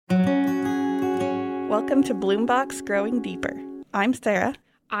Welcome to Bloombox Growing Deeper. I'm Sarah.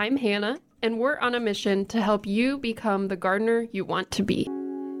 I'm Hannah, and we're on a mission to help you become the gardener you want to be.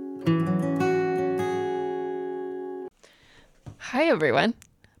 Hi, everyone.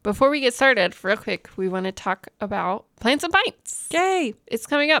 Before we get started, real quick, we want to talk about Plants and Pints. Yay! It's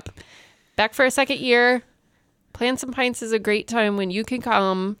coming up. Back for a second year. Plants and Pints is a great time when you can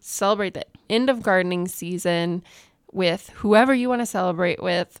come celebrate the end of gardening season with whoever you want to celebrate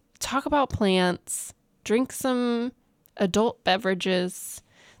with. Talk about plants, drink some adult beverages.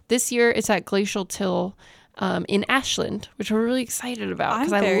 This year it's at Glacial Till in Ashland, which we're really excited about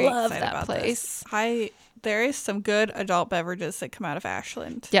because I love that place. There is some good adult beverages that come out of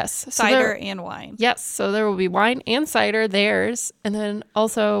Ashland. Yes. Cider and wine. Yes. So there will be wine and cider, theirs. And then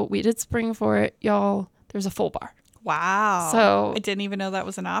also we did spring for it, y'all. There's a full bar. Wow. So I didn't even know that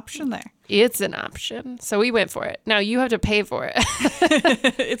was an option there. It's an option. So we went for it. Now you have to pay for it.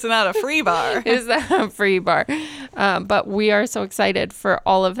 It's not a free bar. It's not a free bar. But we are so excited for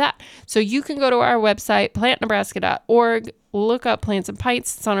all of that. So you can go to our website, plantnebraska.org, look up Plants and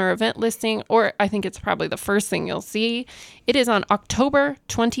Pints. It's on our event listing, or I think it's probably the first thing you'll see. It is on October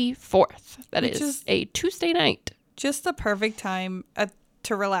 24th. That is a Tuesday night. Just the perfect time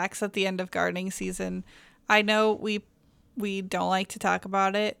to relax at the end of gardening season. I know we don't like to talk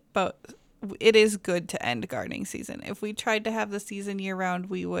about it, but it is good to end gardening season. If we tried to have the season year round,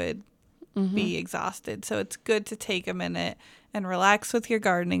 we would be exhausted. So it's good to take a minute and relax with your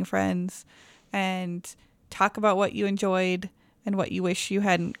gardening friends and talk about what you enjoyed and what you wish you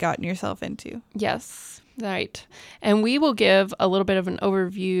hadn't gotten yourself into. Yes, right. And we will give a little bit of an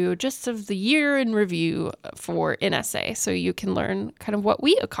overview just of the year in review for NSA, so you can learn kind of what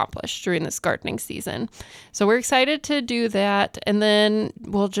we accomplished during this gardening season. So we're excited to do that. And then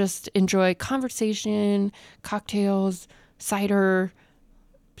we'll just enjoy conversation, cocktails, cider,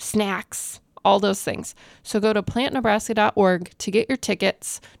 snacks, all those things. So go to plantnebraska.org to get your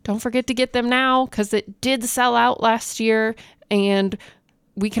tickets. Don't forget to get them now because it did sell out last year and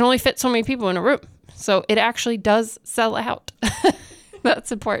we can only fit so many people in a room. So it actually does sell out.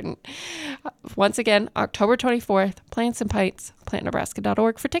 That's important. Once again, October 24th, Plants and Pints,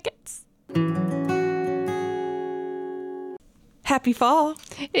 plantnebraska.org for tickets. Happy fall.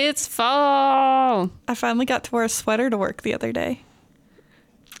 It's fall. I finally got to wear a sweater to work the other day.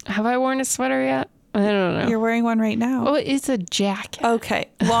 Have I worn a sweater yet? I don't know. You're wearing one right now. Oh, it's a jacket. Okay.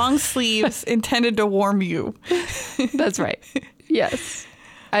 Long sleeves intended to warm you. That's right. Yes.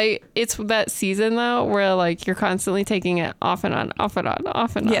 It's that season though where like you're constantly taking it off and on, off and on,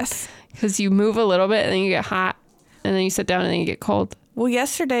 off and on. Yes. Because you move a little bit and then you get hot and then you sit down and then you get cold. Well,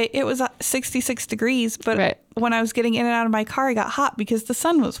 yesterday it was 66 degrees, but when I was getting in and out of my car, I got hot because the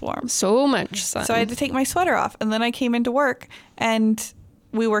sun was warm. So much sun. So I had to take my sweater off. And then I came into work and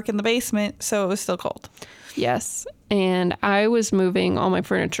we work in the basement, so it was still cold. Yes. And I was moving all my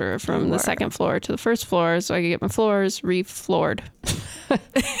furniture from the second floor to the first floor so I could get my floors re-floored.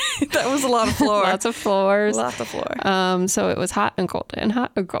 That was a lot of floor. Lots of floors. Lots of floor. So it was hot and cold and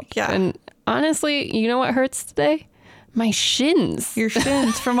hot and cold. Yeah. And honestly, you know what hurts today? My shins. Your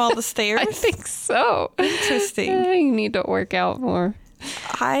shins from all the stairs? I think so. Interesting. I need to work out more.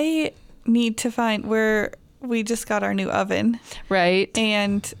 I need to find where we just got our new oven. Right.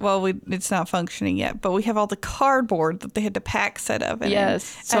 And, well, it's not functioning yet, but we have all the cardboard that they had to pack said oven. Yes.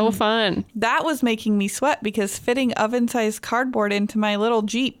 So fun. That was making me sweat because fitting oven-sized cardboard into my little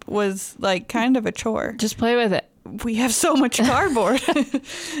Jeep was like kind of a chore. Just play with it. We have so much cardboard.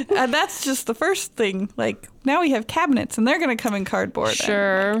 And that's just the first thing. Like, now we have cabinets and they're going to come in cardboard.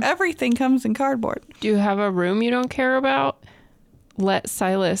 Sure. Like, everything comes in cardboard. Do you have a room you don't care about? Let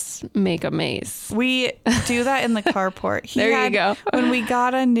Silas make a maze. We do that in the carport. There you go. When we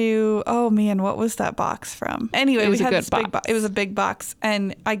got a new, oh man, what was that box from? Anyway, we had this big box. It was a big box,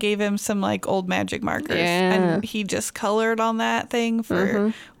 and I gave him some like old magic markers, and he just colored on that thing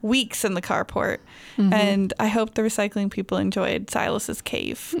for weeks in the carport. And I hope the recycling people enjoyed Silas's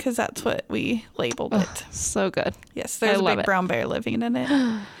cave because that's what we labeled it. So good. Yes, there's a big brown bear living in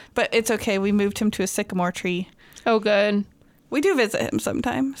it, but it's okay. We moved him to a sycamore tree. Oh, good. We do visit him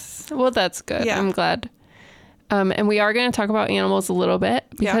sometimes. Well, that's good. Yeah. I'm glad. And we are going to talk about animals a little bit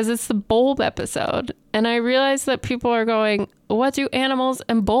because it's the bulb episode. And I realize that people are going, what do animals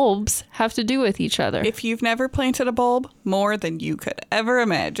and bulbs have to do with each other? If you've never planted a bulb, more than you could ever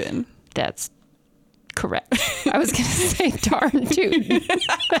imagine. That's correct. I was going to say darn tootin'.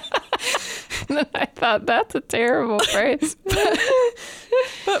 And then I thought, that's a terrible phrase.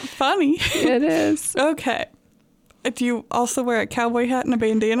 But funny. It is. Okay. Do you also wear a cowboy hat and a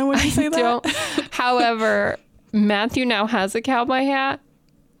bandana when you say that? I don't. However, Matthew now has a cowboy hat,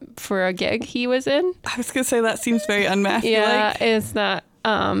 for a gig he was in. I was going to say that seems very unmasculine. Yeah, it's not.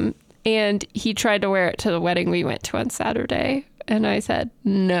 And he tried to wear it to the wedding we went to on Saturday. And I said,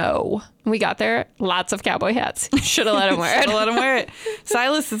 no. We got there, lots of cowboy hats. Should have let him wear it. Let him wear it.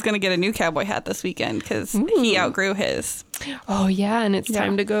 Silas is going to get a new cowboy hat this weekend because he outgrew his. Oh, yeah. And it's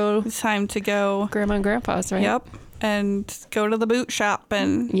time to go. It's time to go. Grandma and Grandpa's, right? Yep. And go to the boot shop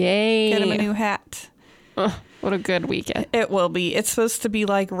and Yay. get him a new hat. Oh, what a good weekend. It will be. It's supposed to be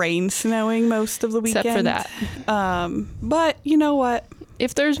like rain snowing most of the weekend. Except for that. But you know what?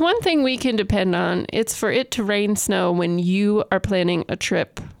 If there's one thing we can depend on, it's for it to rain snow when you are planning a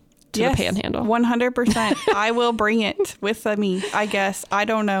trip to the Panhandle. 100%. I will bring it with me, I guess. I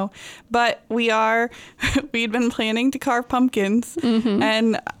don't know. But we'd been planning to carve pumpkins,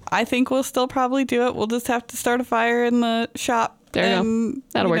 and I think we'll still probably do it. We'll just have to start a fire in the shop. There you go.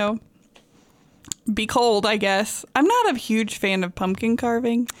 That'll work. Be cold, I guess. I'm not a huge fan of pumpkin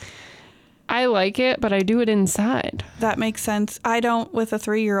carving. I like it, but I do it inside. That makes sense. I don't, with a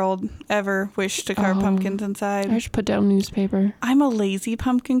 3-year-old, ever wish to carve pumpkins inside. I should put down newspaper. I'm a lazy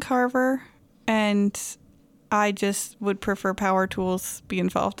pumpkin carver, and I just would prefer power tools be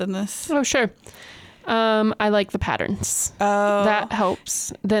involved in this. Oh, sure. I like the patterns. Oh. That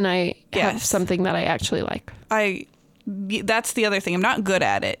helps. Then I have something that I actually like. That's the other thing. I'm not good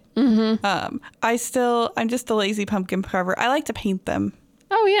at it. I'm just a lazy pumpkin carver. I like to paint them.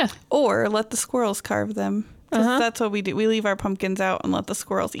 Oh, yeah. Or let the squirrels carve them. Because that's what we do. We leave our pumpkins out and let the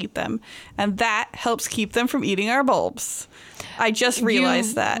squirrels eat them. And that helps keep them from eating our bulbs. I just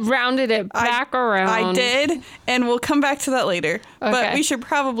realized that. Rounded it back around. I did. And we'll come back to that later. Okay. But we should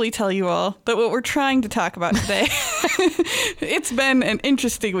probably tell you all that what we're trying to talk about today. It's been an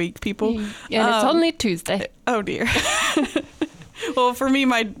interesting week, people. And it's only Tuesday. Oh, dear. Well, for me,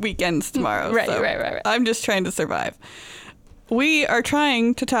 my weekend's tomorrow. Right. I'm just trying to survive. We are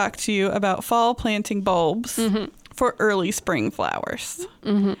trying to talk to you about fall planting bulbs for early spring flowers.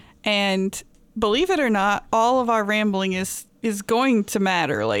 And believe it or not, all of our rambling is going to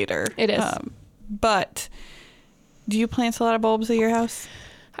matter later. It is. But do you plant a lot of bulbs at your house?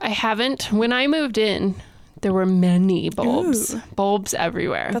 I haven't. When I moved in, there were many bulbs. Ooh. Bulbs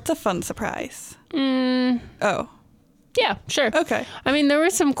everywhere. That's a fun surprise. Oh. Yeah, sure. Okay. I mean, there were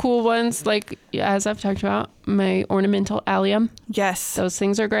some cool ones, like, as I've talked about, my ornamental allium. Yes. Those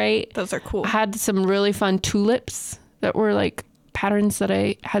things are great. Those are cool. I had some really fun tulips that were, like, patterns that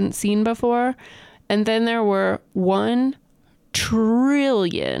I hadn't seen before. And then there were 1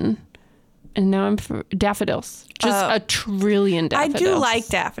 trillion, and now I'm for daffodils. Just a trillion daffodils. I do like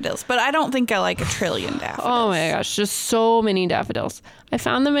daffodils, but I don't think I like a trillion daffodils. Oh, my gosh. Just so many daffodils. I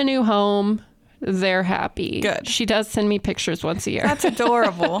found them a new home. They're happy. Good. She does send me pictures once a year. That's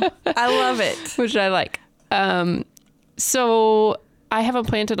adorable. I love it. Which I like. So I haven't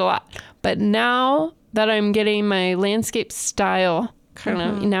planted a lot. But now that I'm getting my landscape style, kind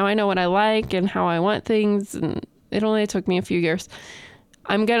of, now I know what I like and how I want things. And it only took me a few years.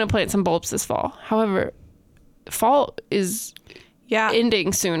 I'm going to plant some bulbs this fall. However, fall is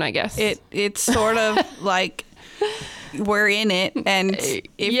ending soon, I guess. It's sort of like... we're in it, and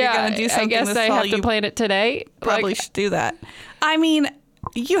if you're going to do something I guess I have to plant it today. Probably should do that. I mean,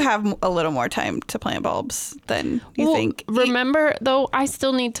 you have a little more time to plant bulbs than you think. Remember, though, I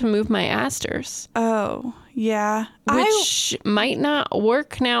still need to move my asters. Oh, yeah. Which might not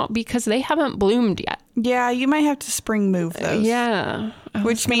work now because they haven't bloomed yet. Yeah, you might have to spring move those. Yeah.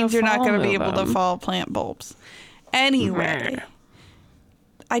 Which means you're not going to be able to fall plant bulbs. Anyway,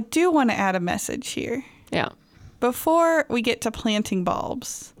 I do want to add a message here. Yeah. Before we get to planting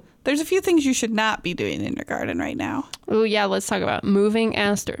bulbs, there's a few things you should not be doing in your garden right now. Oh, yeah. Let's talk about moving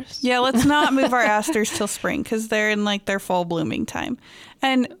asters. Yeah, let's not move our asters till spring because they're in like their full blooming time.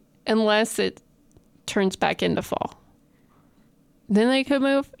 And unless it turns back into fall. Then they could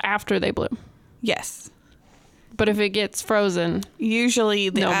move after they bloom. Yes. But if it gets frozen, usually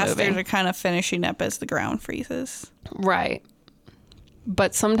the asters are kind of finishing up as the ground freezes. Right.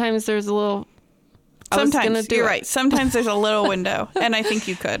 But sometimes there's a little... Sometimes, you're right. Sometimes there's a little window, and I think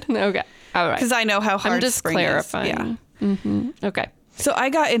you could. Okay. All right. Because I know how hard spring is. I'm just clarifying. Yeah. Okay. So I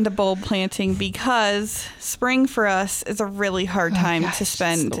got into bulb planting because spring for us is a really hard time to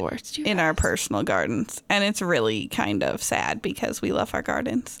spend in our personal gardens. And it's really kind of sad because we love our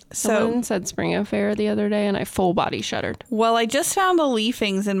gardens. Someone said Spring Affair the other day, and I full body shuddered. Well, I just found the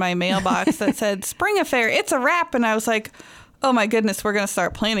leafings in my mailbox that said Spring Affair, it's a wrap. And I was like... oh my goodness, we're going to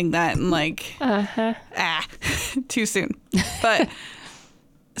start planting that and too soon. But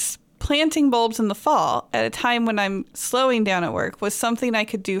planting bulbs in the fall at a time when I'm slowing down at work was something I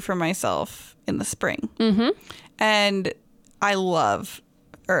could do for myself in the spring. And I love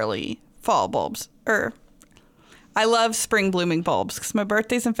early fall bulbs. I love spring blooming bulbs because my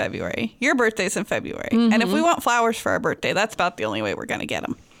birthday's in February. Your birthday's in February. And if we want flowers for our birthday, that's about the only way we're going to get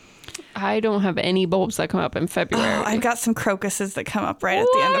them. I don't have any bulbs that come up in February. Oh, I've got some crocuses that come up right at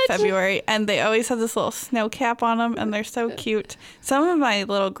the end of February, and they always have this little snow cap on them, and they're so cute. Some of my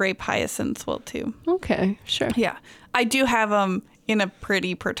little grape hyacinths will too. Okay, sure. Yeah. I do have them in a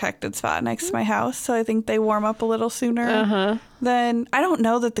pretty protected spot next to my house, so I think they warm up a little sooner than... I don't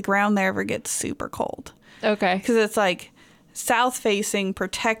know that the ground there ever gets super cold. Okay. Because it's like south-facing,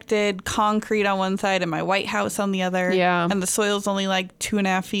 protected, concrete on one side, and my white house on the other. Yeah. And the soil's only like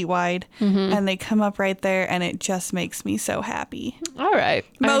 2.5 feet wide. And they come up right there, and it just makes me so happy. All right.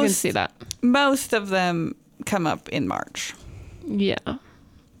 I can see that. Most of them come up in March. Yeah.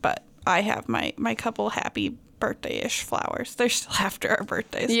 But I have my couple happy birthday-ish flowers. They're still after our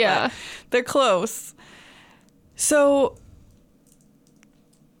birthdays. Yeah. But they're close. So...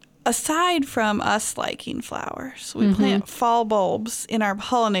 aside from us liking flowers, we plant fall bulbs in our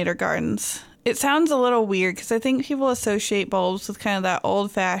pollinator gardens. It sounds a little weird because I think people associate bulbs with kind of that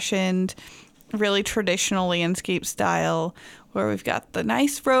old-fashioned, really traditional landscape style where we've got the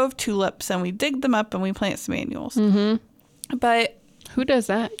nice row of tulips and we dig them up and we plant some annuals. But who does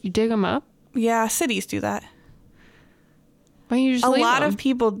that? You dig them up? yeah, cities do that. Why don't you just A leave lot them? of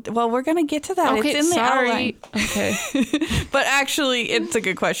people, well, we're going to get to that. Okay, It's in the outline. Okay. But actually, it's a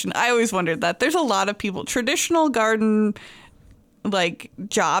good question. I always wondered that. There's a lot of people, traditional garden like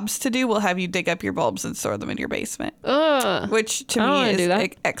jobs to do will have you dig up your bulbs and store them in your basement, Ugh. which to I don't me wanna do is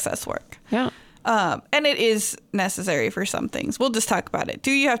that. excess work. Yeah. And it is necessary for some things. We'll just talk about it.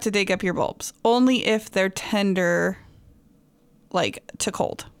 Do you have to dig up your bulbs? Only if they're tender, like to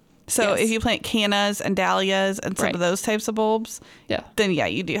cold. So Yes. if you plant cannas and dahlias and some Right. of those types of bulbs, Yeah. then yeah,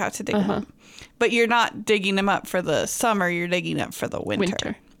 you do have to dig them up. But you're not digging them up for the summer, you're digging up for the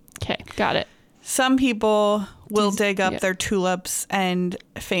winter. Okay, got it. Some people will dig up yeah. their tulips and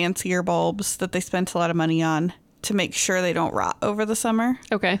fancier bulbs that they spent a lot of money on to make sure they don't rot over the summer.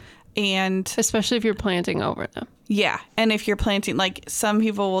 Okay. And Especially if you're planting over them. yeah, and if you're planting, like some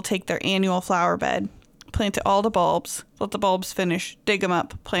people will take their annual flower bed, plant all the bulbs, let the bulbs finish, dig them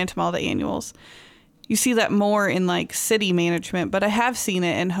up, plant them all the annuals. You see that more in like city management, but I have seen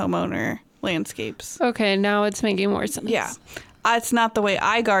it in homeowner landscapes. Okay, now it's making more sense. Yeah. It's not the way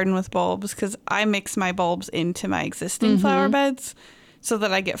I garden with bulbs because I mix my bulbs into my existing flower beds so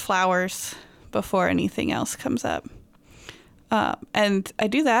that I get flowers before anything else comes up. And I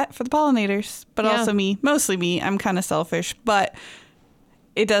do that for the pollinators, but Yeah. also me, mostly me. I'm kind of selfish, but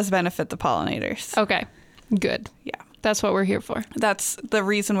it does benefit the pollinators. Okay, good. Yeah. That's what we're here for. That's the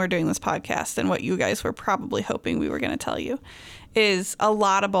reason we're doing this podcast, and what you guys were probably hoping we were going to tell you is a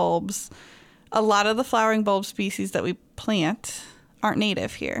lot of bulbs, a lot of the flowering bulb species that we plant aren't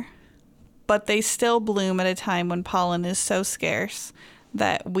native here, but they still bloom at a time when pollen is so scarce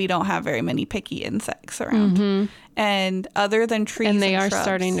that we don't have very many picky insects around. And other than trees And they are shrubs,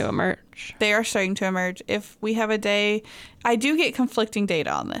 starting to emerge. they are starting to emerge. If we have a day, I do get conflicting data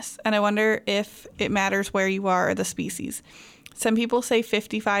on this, and I wonder if it matters where you are or the species. Some people say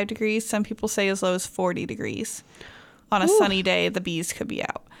 55 degrees. Some people say as low as 40 degrees. On a sunny day, the bees could be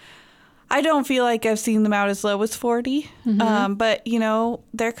out. I don't feel like I've seen them out as low as 40, but, you know,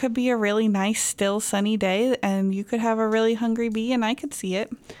 there could be a really nice, still sunny day, and you could have a really hungry bee, and I could see it.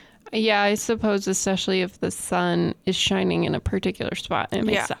 Yeah, I suppose especially if the sun is shining in a particular spot, it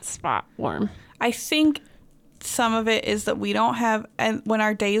makes Yeah. that spot warm. I think some of it is that we don't have, and when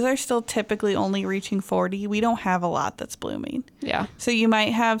our days are still typically only reaching 40, we don't have a lot that's blooming. Yeah. So you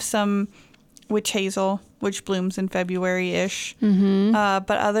might have some witch hazel, which blooms in February-ish. But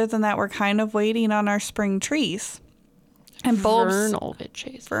other than that, we're kind of waiting on our spring trees. And bulbs. Vernal witch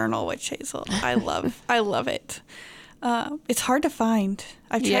hazel. Vernal witch hazel. I love it. It's hard to find.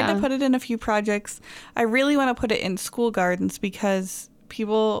 I've tried Yeah. to put it in a few projects. I really want to put it in school gardens because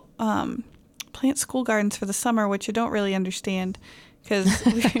people plant school gardens for the summer, which I don't really understand because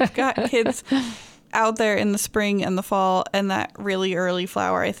we've got kids out there in the spring and the fall, and that really early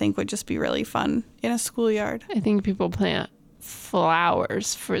flower I think would just be really fun in a schoolyard. I think people plant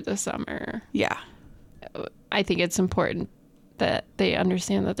flowers for the summer. Yeah. I think it's important that they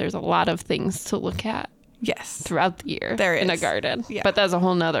understand that there's a lot of things to look at Yes. throughout the year There in a is. garden. Yeah. But that's a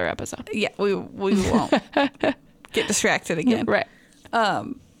whole nother episode. Yeah, we won't get distracted again. Right.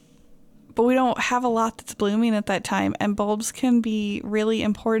 But we don't have a lot that's blooming at that time, and bulbs can be really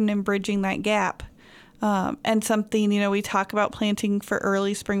important in bridging that gap. And something, you know, we talk about planting for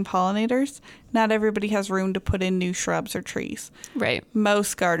early spring pollinators. Not everybody has room to put in new shrubs or trees. Right.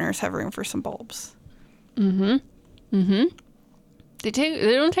 Most gardeners have room for some bulbs. They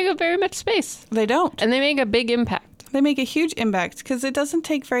don't take up very much space. They don't. And they make a big impact. They make a huge impact because it doesn't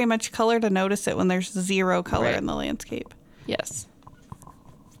take very much color to notice it when there's zero color Right. in the landscape. Yes.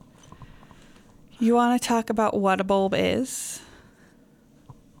 You want to talk about what a bulb is?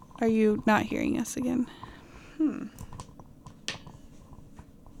 Are you not hearing us again?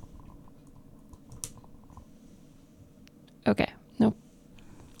 Okay. Nope.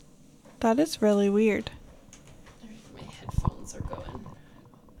 That is really weird. My headphones are going.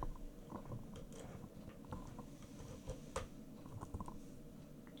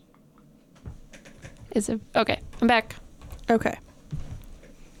 Is it okay? I'm back. Okay.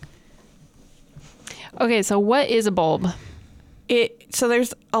 Okay, so what is a bulb? So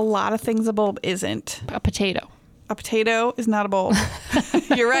there's a lot of things a bulb isn't. A potato. A potato is not a bulb.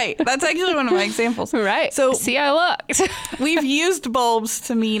 You're right. That's actually one of my examples. Right. So see, I looked. we've used bulbs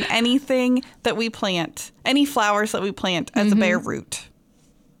to mean anything that we plant, any flowers that we plant as a bare root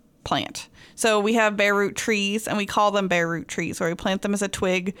plant. So we have bare root trees, and we call them bare root trees, where we plant them as a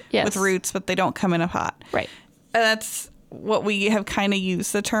twig Yes. with roots, but they don't come in a pot. Right. And that's what we have kind of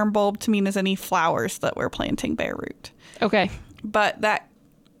used the term bulb to mean, as any flowers that we're planting bare root. Okay. But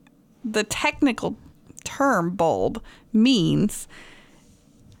the technical term bulb means,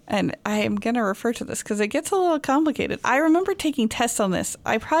 and I am going to refer to this because it gets a little complicated. I remember taking tests on this.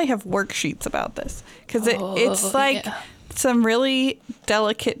 I probably have worksheets about this because it's like some really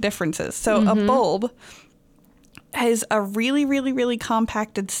delicate differences. So a bulb has a really, really, really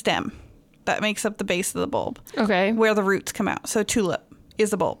compacted stem that makes up the base of the bulb. Okay. Where the roots come out. So tulip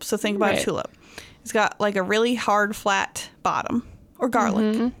is a bulb. So think about a tulip. It's got like a really hard, flat bottom, or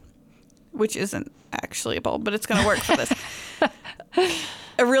garlic, which isn't actually a bulb, but it's going to work for this.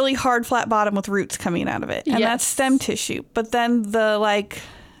 A really hard, flat bottom with roots coming out of it. And that's stem tissue. But then the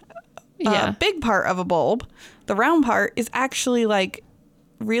big part of a bulb, the round part, is actually like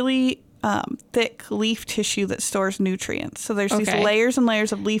really thick leaf tissue that stores nutrients. So there's these layers and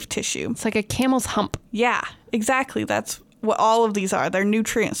layers of leaf tissue. It's like a camel's hump. Yeah, exactly. That's what all of these are. They're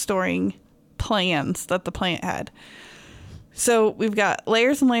nutrient storing plans that the plant had. So we've got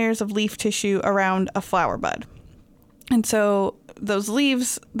layers and layers of leaf tissue around a flower bud. And so those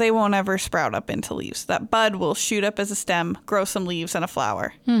leaves, they won't ever sprout up into leaves. That bud will shoot up as a stem, grow some leaves and a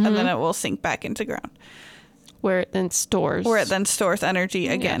flower, and then it will sink back into ground. Where it then stores. Energy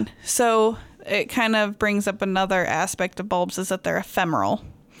again. So it kind of brings up another aspect of bulbs, is that they're ephemeral.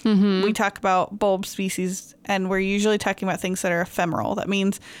 We talk about bulb species, and we're usually talking about things that are ephemeral. That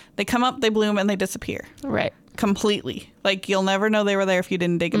means they come up, they bloom, and they disappear. Right. Completely. Like, you'll never know they were there if you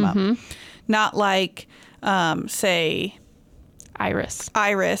didn't dig them up. Not like, say,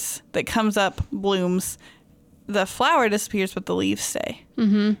 iris that comes up, blooms, the flower disappears, but the leaves stay.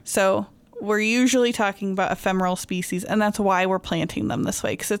 So we're usually talking about ephemeral species, and that's why we're planting them this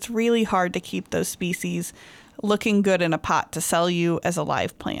way, because it's really hard to keep those species looking good in a pot to sell you as a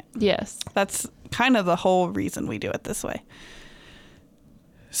live plant. Yes. That's kind of the whole reason we do it this way.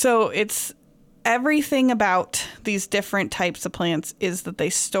 So it's everything about these different types of plants is that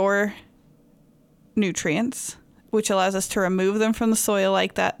they store nutrients, which allows us to remove them from the soil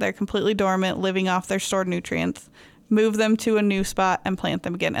like that. They're completely dormant, living off their stored nutrients, move them to a new spot and plant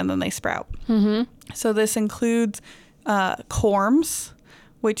them again, and then they sprout. So this includes corms,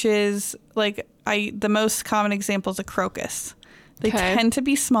 which is like the most common example is a crocus. They tend to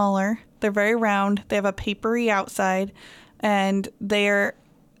be smaller. They're very round. They have a papery outside, and they're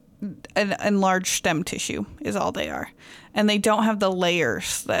an enlarged stem tissue is all they are. And they don't have the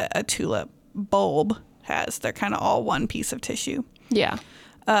layers that a tulip bulb has. They're kind of all one piece of tissue. Yeah.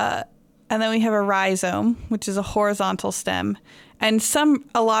 And then we have a rhizome, which is a horizontal stem. And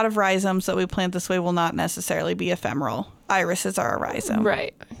a lot of rhizomes that we plant this way will not necessarily be ephemeral. Irises are a rhizome.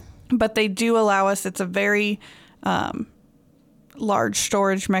 Right. But they do allow us, it's a very large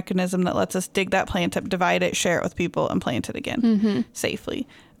storage mechanism that lets us dig that plant up, divide it, share it with people, and plant it again safely.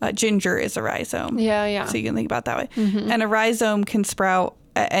 Ginger is a rhizome. Yeah. So you can think about it that way. And a rhizome can sprout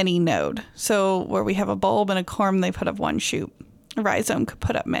at any node. So where we have a bulb and a corm, they put up one shoot. A rhizome could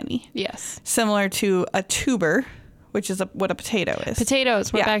put up many. Yes. Similar to a tuber, which is what a potato is.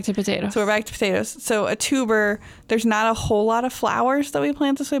 Potatoes. We're back to potatoes. So we're back to potatoes. So a tuber, there's not a whole lot of flowers that we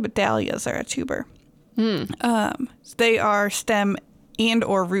plant this way, but dahlias are a tuber. They are stem and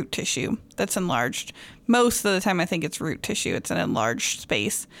or root tissue that's enlarged. Most of the time, I think it's root tissue. It's an enlarged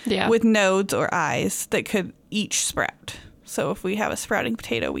space with nodes or eyes that could each sprout. So if we have a sprouting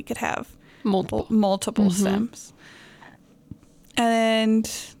potato, we could have multiple stems. And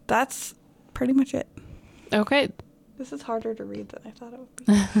that's pretty much it. Okay. This is harder to read than I thought it would be.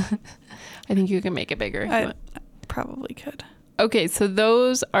 I think you can make it bigger. I probably could. Okay, so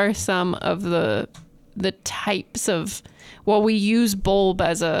those are some of the types of, well, we use bulb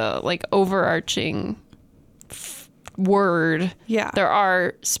as a like overarching word. Yeah. There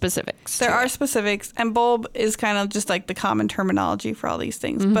are specifics. There are specifics, and bulb is kind of just like the common terminology for all these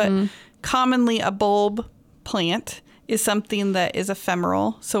things. But commonly, a bulb plant is something that is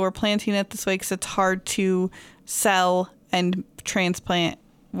ephemeral. So we're planting it this way because it's hard to sell and transplant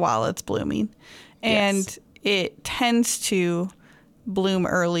while it's blooming. And it tends to bloom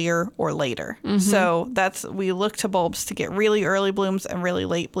earlier or later. So we look to bulbs to get really early blooms and really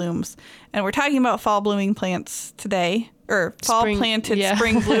late blooms. And we're talking about fall blooming plants today, or fall planted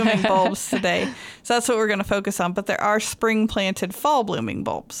spring blooming bulbs today. So that's what we're going to focus on. But there are spring planted fall blooming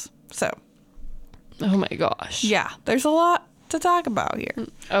bulbs. So, oh my gosh. Yeah, there's a lot to talk about here.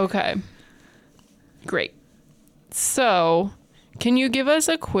 Okay. Great. So, can you give us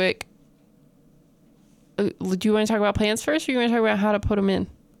a quick, do you want to talk about plants first, or you want to talk about how to put them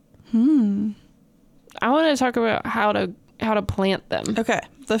in? I want to talk about how to plant them. Okay.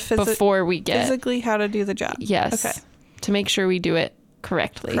 Before we get physically how to do the job. Yes. Okay. To make sure we do it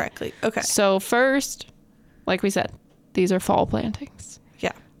correctly. Okay. So first, like we said, these are fall plantings.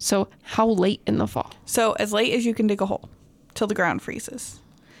 Yeah. So how late in the fall? So as late as you can dig a hole till the ground freezes.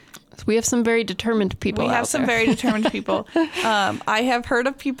 So we have some very determined people. We have some very determined people. I have heard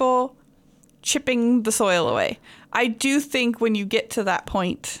of people chipping the soil away. I do think when you get to that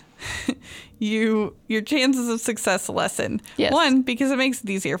point, your chances of success lessen. Yes. 1, because it makes it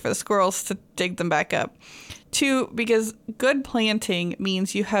easier for the squirrels to dig them back up. 2, because good planting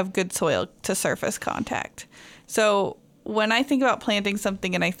means you have good soil to surface contact. So when I think about planting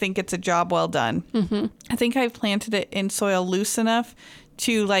something and I think it's a job well done, I think I've planted it in soil loose enough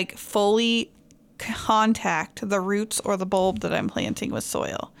to like fully contact the roots or the bulb that I'm planting with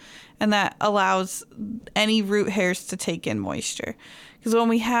soil. And that allows any root hairs to take in moisture. Because when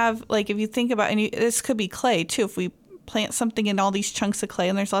we have, like, if you think about, this could be clay too, if we plant something in all these chunks of clay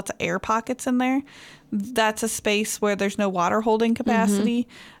and there's lots of air pockets in there, that's a space where there's no water holding capacity.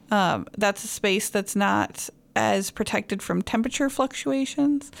 That's a space that's not as protected from temperature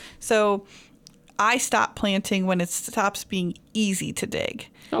fluctuations. So I stop planting when it stops being easy to dig.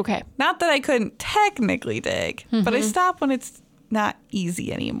 Okay. Not that I couldn't technically dig, but I stop when it's not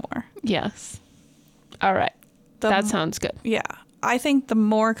easy anymore. Yes. All right. That sounds good. Yeah. I think the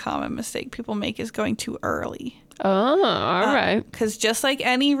more common mistake people make is going too early. Oh, all right. Because just like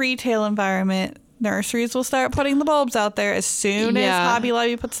any retail environment, nurseries will start putting the bulbs out there as soon as Hobby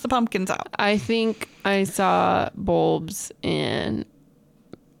Lobby puts the pumpkins out. I think I saw bulbs in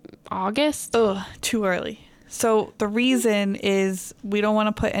August. Ugh, too early. So the reason is we don't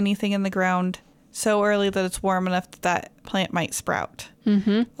want to put anything in the ground so early that it's warm enough that plant might sprout.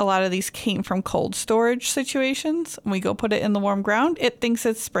 A lot of these came from cold storage situations. When we go put it in the warm ground, it thinks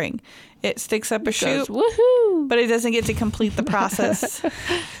it's spring. It sticks up a shoot, woohoo! but it doesn't get to complete the process.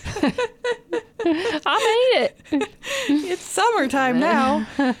 I made it. It's summertime now.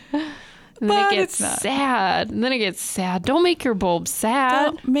 And then it gets sad. And then it gets sad. Don't make your bulbs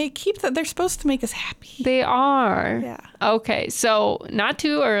sad. Keep that. They're supposed to make us happy. They are. Yeah. Okay, so not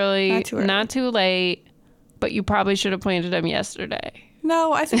too early, not too late, but you probably should have planted them yesterday.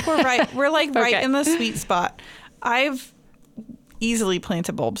 No, I think we're right. We're like right in the sweet spot. I've easily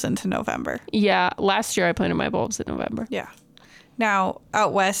planted bulbs into November. Yeah, last year I planted my bulbs in November. Yeah. Now,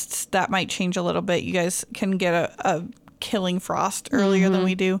 out west, that might change a little bit. You guys can get a killing frost earlier than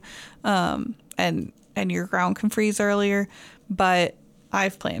we do, and your ground can freeze earlier, but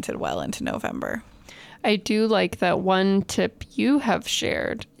I've planted well into November. I do like that one tip you have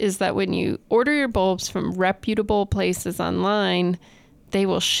shared is that when you order your bulbs from reputable places online, they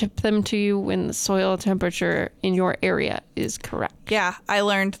will ship them to you when the soil temperature in your area is correct. Yeah, I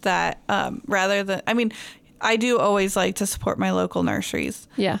learned that I do always like to support my local nurseries.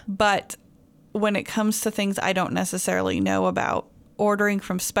 Yeah. But when it comes to things I don't necessarily know about, ordering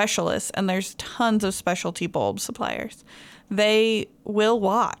from specialists, and there's tons of specialty bulb suppliers, they will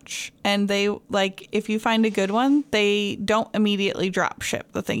watch, and they, like, if you find a good one, they don't immediately drop ship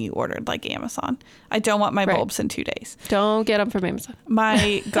the thing you ordered, like Amazon. I don't want my bulbs in 2 days. Don't get them from Amazon.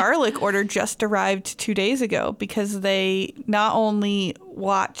 My garlic order just arrived 2 days ago because they not only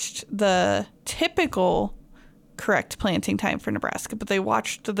watched the typical correct planting time for Nebraska, but they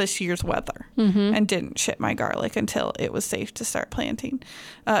watched this year's weather and didn't ship my garlic until it was safe to start planting.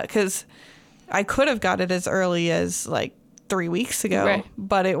 Because I could have got it as early as like 3 weeks ago,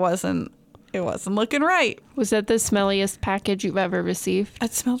 but it wasn't It wasn't looking right. Was that the smelliest package you've ever received?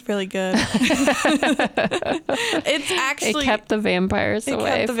 It smelled really good. It's actually It kept the vampires it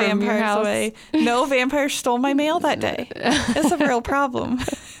away kept the from your vampires house. away. No vampires stole my mail that day. It's a real problem.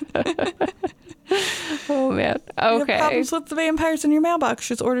 Oh, man. You have Okay. problems with the vampires in your mailbox,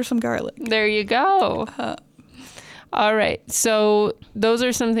 just order some garlic. There you go. All right. So those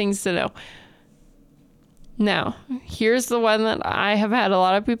are some things to know. Now, here's the one that I have had a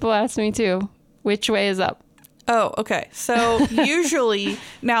lot of people ask me too. Which way is up? Oh, okay. So usually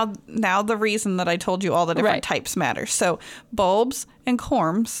now the reason that I told you all the different Right. types matters. So bulbs and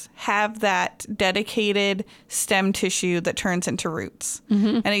corms have that dedicated stem tissue that turns into roots.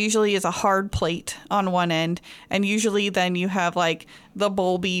 And it usually is a hard plate on one end. And usually then you have like the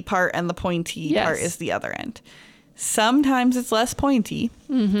bulby part and the pointy part Yes. is the other end. Sometimes it's less pointy.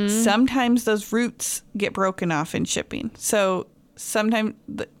 Sometimes those roots get broken off in shipping. So sometimes,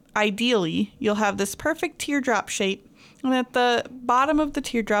 ideally, you'll have this perfect teardrop shape. And at the bottom of the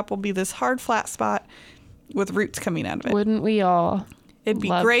teardrop will be this hard, flat spot with roots coming out of it. Wouldn't we all It'd be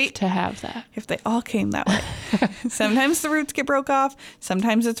love great to have that? if they all came that way. Sometimes the roots get broke off.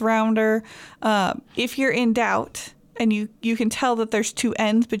 Sometimes it's rounder. If you're in doubt and you can tell that there's two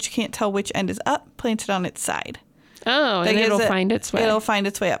ends, but you can't tell which end is up, plant it on its side. Oh, and it'll find its way. It'll find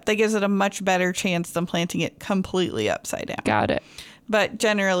its way up. That gives it a much better chance than planting it completely upside down. Got it. But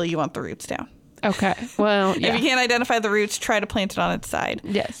generally, you want the roots down. Okay. Well, yeah. If you can't identify the roots, try to plant it on its side.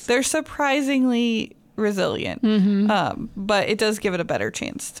 Yes. They're surprisingly resilient, but it does give it a better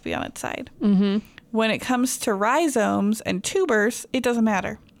chance to be on its side. When it comes to rhizomes and tubers, it doesn't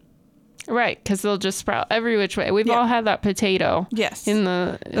matter. Right, because they'll just sprout every which way. We've Yeah. all had that potato Yes. in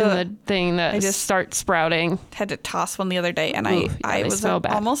the thing that just- starts sprouting. Had to toss one the other day, and Ooh, yeah, I they was smell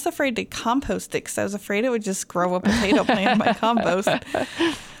bad. almost afraid to compost it because I was afraid it would just grow a potato plant in my compost.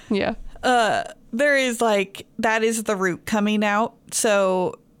 Yeah. There is that is the root coming out.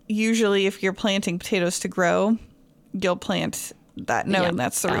 So usually if you're planting potatoes to grow, you'll plant that knowing Yeah,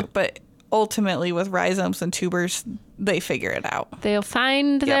 that's the yeah. root. But ultimately with rhizomes and tubers, they figure it out They'll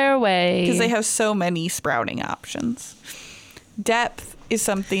find their way. because they have so many sprouting options. Depth is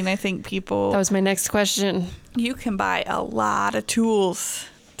something I think people, That was my next question. you can buy a lot of tools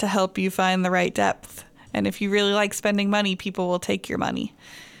to help you find the right depth. And if you really like spending money, people will take your money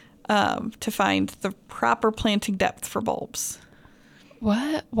to find the proper planting depth for bulbs.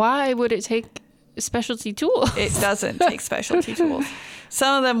 What? Why would it take a specialty tool? It doesn't take specialty tools.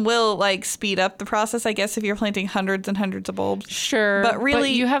 Some of them will speed up the process, I guess, if you're planting hundreds and hundreds of bulbs. Sure. But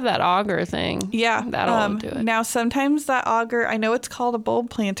really- you have that auger thing. Yeah. That'll do it. Now, sometimes that auger, I know it's called a bulb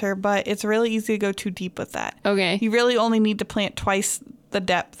planter, but it's really easy to go too deep with that. Okay. You really only need to plant twice the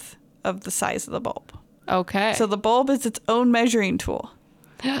depth of the size of the bulb. Okay. So the bulb is its own measuring tool.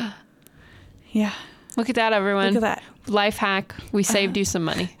 Yeah. Look at that, everyone. Look at that. Life hack. We saved you some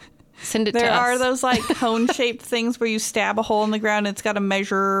money. Send it to There us. are those cone-shaped things where you stab a hole in the ground. And it's got a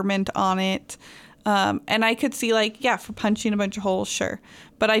measurement on it. And I could see for punching a bunch of holes, sure.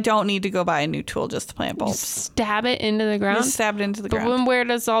 But I don't need to go buy a new tool just to plant bulbs. Stab it into the ground. Just stab it into the But ground. when, where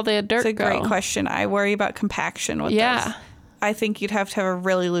does all the dirt It's a go? great question. I worry about compaction with Yeah. those. I think you'd have to have a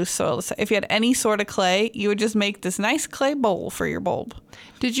really loose soil. If you had any sort of clay, you would just make this nice clay bowl for your bulb.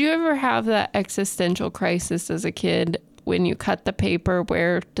 Did you ever have that existential crisis as a kid when you cut the paper?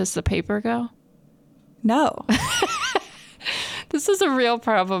 Where does the paper go? No. This is a real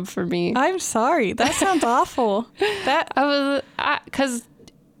problem for me. I'm sorry. That sounds awful. Because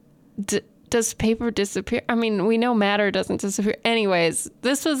does paper disappear? I mean, we know matter doesn't disappear. Anyways,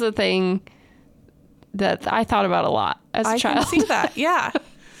 this was a thing that I thought about a lot as a I child. can see that. Yeah.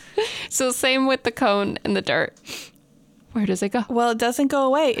 So same with the cone and the dirt. Where does it go? Well, it doesn't go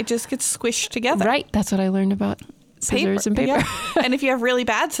away. It just gets squished together. Right. That's what I learned about scissors and paper. Yeah. And if you have really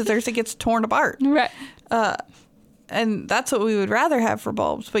bad scissors, it gets torn apart. Right. And that's what we would rather have for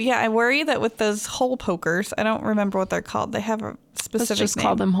bulbs. But yeah, I worry that with those hole pokers, I don't remember what they're called. They have a specific Let's just name.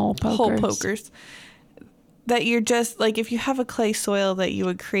 call them hole pokers. Hole pokers. That you're just if you have a clay soil, that you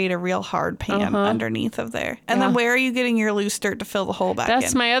would create a real hard pan underneath of there. And then where are you getting your loose dirt to fill the hole back in?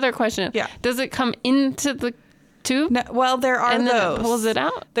 That's my other question. Yeah. Does it come into the tube? No, well, there are and then those. it pulls it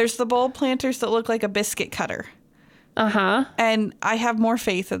out? There's the bulb planters that look like a biscuit cutter. Uh-huh. And I have more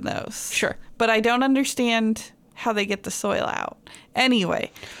faith in those. Sure. But I don't understand how they get the soil out.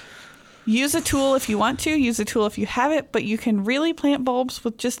 Anyway, use a tool if you want to. Use a tool if you have it. But you can really plant bulbs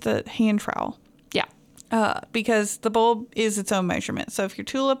with just a hand trowel. Yeah. Because the bulb is its own measurement. So if your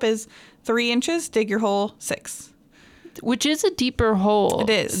tulip is 3 inches, dig your hole 6. Which is a deeper hole It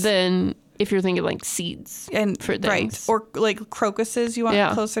is. than if you're thinking like seeds and for things. or like crocuses you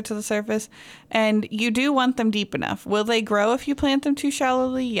want closer to the surface, and you do want them deep enough. Will they grow if you plant them too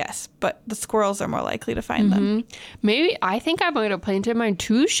shallowly? Yes, but the squirrels are more likely to find them. Maybe I think I might have planted mine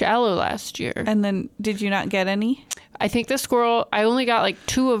too shallow last year. And then did you not get any? I think the squirrel, I only got like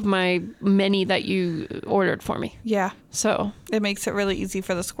 2 of my many that you ordered for me. Yeah, So it makes it really easy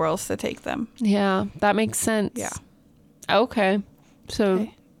for the squirrels to take them. yeah, that makes sense. Yeah. Okay. So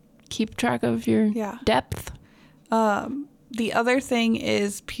Okay. keep track of your depth. The other thing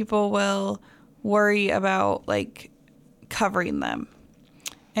is people will worry about like covering them,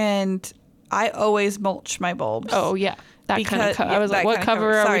 and I always mulch my bulbs. Oh yeah. That kind of I was like, that what kind of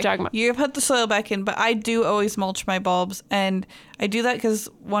cover are Sorry, we talking about? You put the soil back in, but I do always mulch my bulbs, and I do that because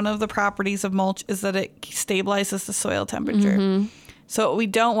one of the properties of mulch is that it stabilizes the soil temperature. So what we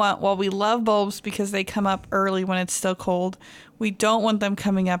don't want, while we love bulbs because they come up early when it's still cold, we don't want them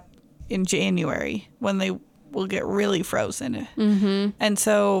coming up in January when they will get really frozen. And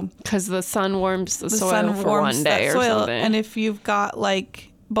so Because the sun warms the soil sun for warms one day that or soil, something. and if you've got like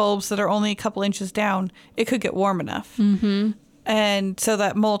bulbs that are only a couple inches down, it could get warm enough. And so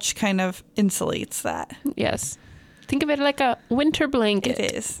that mulch kind of insulates that. Yes. Think of it like a winter blanket.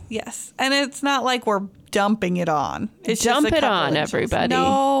 It is, yes. And it's not like we're dumping it on. It's Dump just a it couple on, inches. everybody.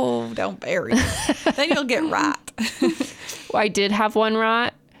 No, don't bury it. Then you'll get rot. I did have one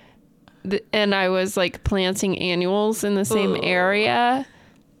rot, and I was like planting annuals in the same area,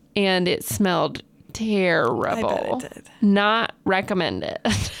 and it smelled terrible. I bet it did. Not recommended.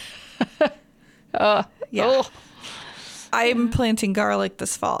 Yeah. Oh. I'm planting garlic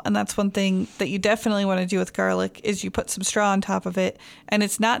this fall, and that's one thing that you definitely want to do with garlic is you put some straw on top of it, and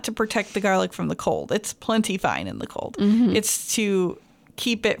it's not to protect the garlic from the cold. It's plenty fine in the cold. It's to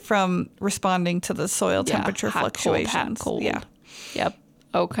keep it from responding to the soil temperature hot, fluctuations. Cold, hot, cold. Yeah. Yep.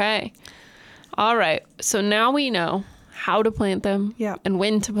 Okay. All right. So now we know how to plant them and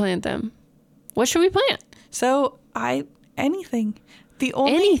when to plant them. What should we plant? So anything. The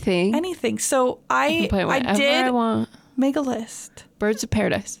only anything. So I Plant whatever did I want. make a list. Birds of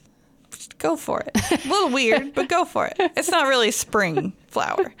paradise. Go for it. A little weird, but go for it. It's not really a spring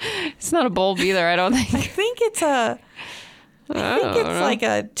flower. It's not a bulb either, I don't I think. think it's like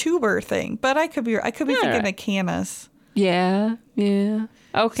a tuber thing, but I could be thinking of cannas. Yeah.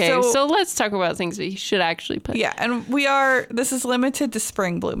 Okay, So- so let's talk about things we should actually plant. Yeah, and this is limited to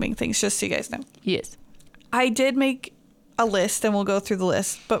spring blooming things, just so you guys know. Yes. I did make a list, and we'll go through the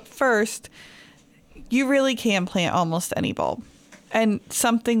list. But first, you really can plant almost any bulb, and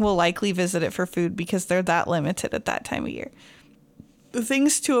something will likely visit it for food because they're that limited at that time of year. The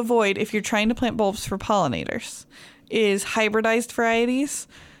things to avoid if you're trying to plant bulbs for pollinators is hybridized varieties,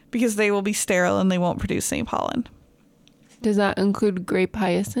 because they will be sterile and they won't produce any pollen. Does that include grape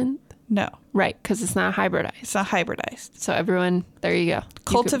hyacinth? No, Right, because it's not hybridized. it's not hybridized. So everyone, there you go.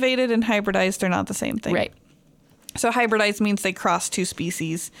 Cultivated and hybridized are not the same thing. Right. So hybridized means they cross two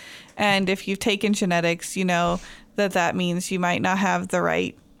species. And if you've taken genetics, you know that means you might not have the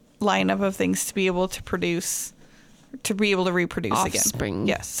right lineup of things to be able to reproduce Offspring. again.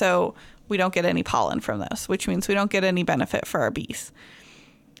 Yes. So we don't get any pollen from those, which means we don't get any benefit for our bees.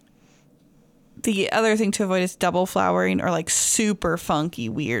 The other thing to avoid is double flowering, or like super funky,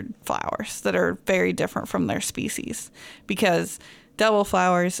 weird flowers that are very different from their species, because double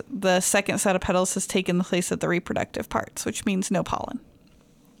flowers, the second set of petals has taken the place of the reproductive parts, which means no pollen.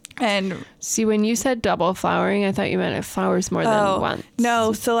 And See, when you said double flowering, I thought you meant it flowers more than once.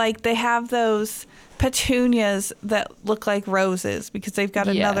 no, so like they have those petunias that look like roses because they've got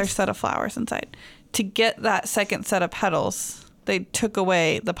another Yes. set of flowers inside. To get that second set of petals, they took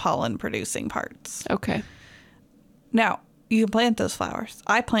away the pollen producing parts. Okay. Now, you can plant those flowers.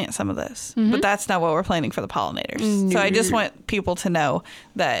 I plant some of those, but that's not what we're planting for the pollinators. So I just want people to know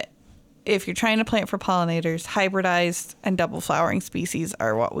that if you're trying to plant for pollinators, hybridized and double flowering species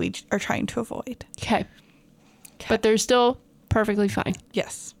are what we are trying to avoid. Okay. But they're still perfectly fine.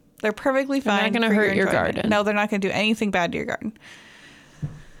 Yes. They're perfectly They're not fine. gonna for hurt your enjoyment. garden. No, they're not going to do anything bad to your garden.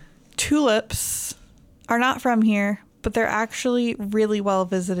 Tulips are not from here, but they're actually really well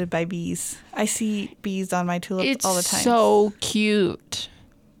visited by bees. I see bees on my tulips It's all the time. so cute.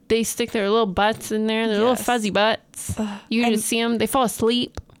 They stick their little butts in there, their little Yes. fuzzy butts. You and- just see them. They fall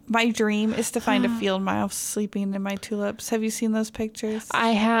asleep. My dream is to find a field mouse sleeping in my tulips. Have you seen those pictures?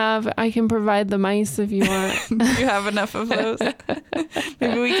 I can provide the mice if you want. Do you have enough of those?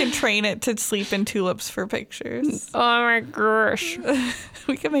 Maybe we can train it to sleep in tulips for pictures. Oh my gosh.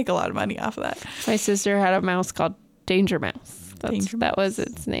 We could make a lot of money off of that. My sister had a mouse called Danger Mouse. Danger That was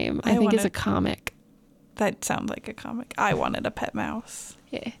its name. I I think it's wanna- a comic. That sounds like a comic. I wanted a pet mouse.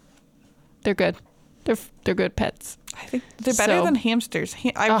 Yeah. They're good. They're good pets. I think they're better So- than hamsters.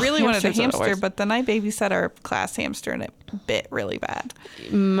 I really wanted a hamsters are the hamster, worst. but then I babysat our class hamster and it bit really bad.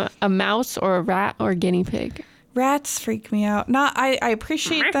 A mouse or a rat or a guinea pig. Rats freak me out. I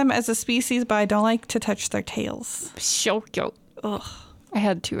appreciate them as a species, but I don't like to touch their tails. So cute. Ugh. I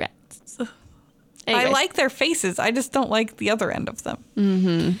had 2 rats. I Anyways. like their faces. I just don't like the other end of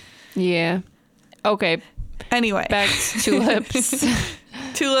them. Yeah. Okay. Anyway, Back to tulips.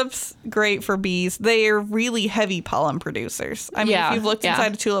 tulips, great for bees. They are really heavy pollen producers. I mean, Yeah, if you've looked yeah.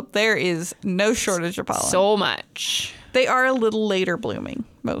 inside a tulip, there is no shortage of pollen. So much. They are a little later blooming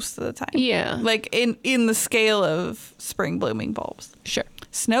most of the time. Yeah. Like in the scale of spring blooming bulbs. Sure.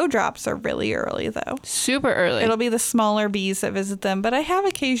 Snowdrops are really early though. Super early. It'll be the smaller bees that visit them, but I have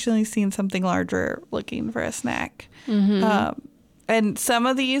occasionally seen something larger looking for a snack. And some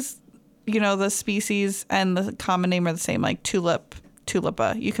of these, the species and the common name are the same, like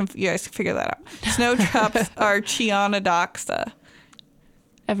tulipa. You guys can figure that out. Snowdrops are Chionodoxa.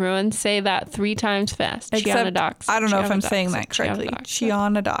 Everyone say that 3 times fast. Except, Chionodoxa. I don't know if I'm Chionodoxa, saying that correctly.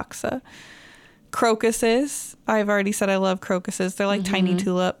 Chionodoxa. Chionodoxa. Crocuses. I've already said I love crocuses. They're like tiny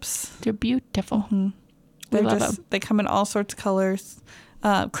tulips. They're beautiful. They're love them. They come in all sorts of colors.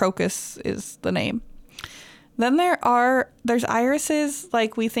 Crocus is the name. Then there's irises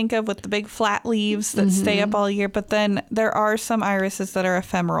like we think of with the big flat leaves that stay up all year, but then there are some irises that are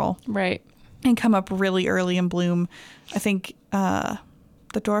ephemeral Right. and come up really early in bloom. I think the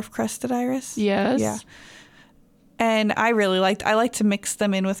dwarf crested iris. Yes. Yeah. And I like to mix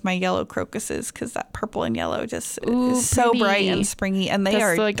them in with my yellow crocuses because that purple and yellow just Ooh, is so bright pretty. and springy, and they That's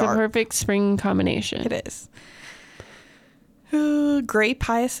are like dark. a perfect spring combination. It is. Grape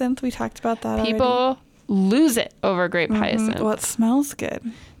hyacinth. We talked about that already. People lose it over grape hyacinth. Well, it smells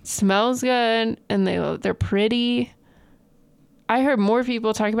good. Smells good and they're pretty. I heard more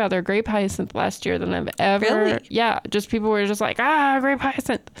people talk about their grape hyacinth last year than I've ever. Really? Yeah, just people were just like, grape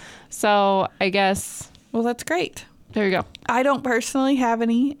hyacinth. So I guess Well, that's great. there you go. I don't personally have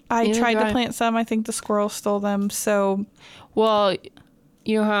any. I Neither tried do to I. plant some. I think the squirrel stole them. So, Well,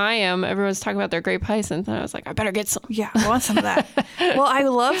 you know how I am. Everyone's talking about their grape hyacinth, and I was like, I better get some. yeah, I want some of that. Well, I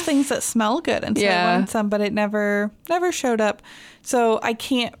love things that smell good, and so I Yeah. wanted some, but it never showed up. So I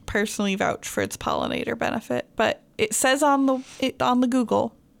can't personally vouch for its pollinator benefit, but it says on the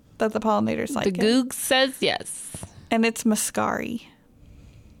Google that the pollinators like The it. Goog says yes. And it's Muscari.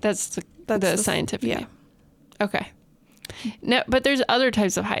 That's That's the the- scientific yeah. name. Okay. No, but there's other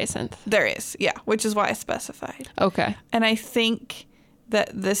types of hyacinth. There is, yeah, which is why I specified. Okay. And I think that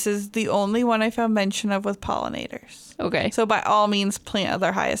this is the only one I found mention of with pollinators. Okay. So by all means, plant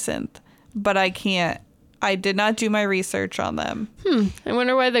other hyacinth, but I did not do my research on them. I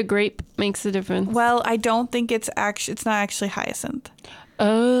wonder why the grape makes a difference. Well, I don't think it's not actually hyacinth.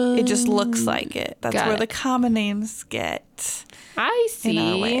 Oh. It just looks like it. That's Got where it. the common names get I in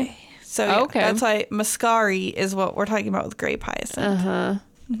our see. way. So yeah, Okay. that's why Muscari is what we're talking about with grape hyacinth.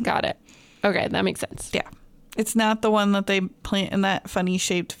 Got it. Okay, that makes sense. Yeah. It's not the one that they plant in that funny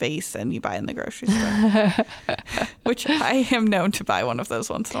shaped vase and you buy in the grocery store. Which I am known to buy one of those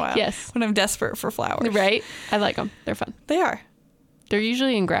once in a while. Yes. When I'm desperate for flowers. Right? I like them. They're fun. They are. They're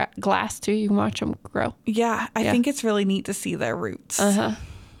usually in glass too. You can watch them grow. Yeah. I Yeah. think it's really neat to see their roots.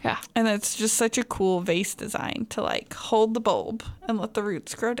 Yeah. And it's just such a cool vase design to like hold the bulb and let the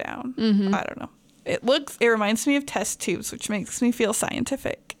roots grow down. I don't know. It reminds me of test tubes, which makes me feel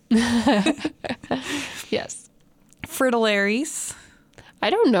scientific. Yes. Fritillaries. I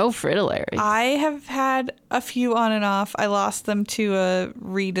don't know fritillaries. I have had a few on and off. I lost them to a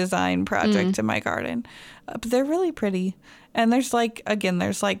redesign project in my garden. But they're really pretty. And there's like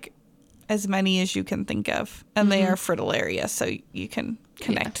as many as you can think of. And they are fritillaria, so you can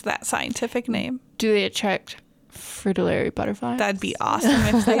connect that scientific name. Do they attract fritillary butterflies? That'd be awesome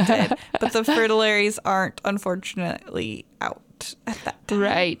if they did. But the fritillaries aren't, unfortunately, out at that time.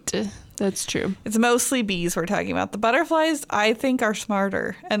 Right. That's true. It's mostly bees we're talking about. The butterflies, I think, are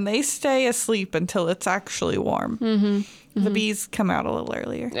smarter, and they stay asleep until it's actually warm. The bees come out a little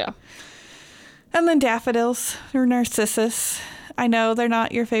earlier. Yeah. And then daffodils or narcissus. I know they're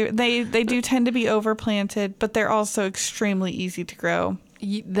not your favorite. They do tend to be overplanted, but they're also extremely easy to grow.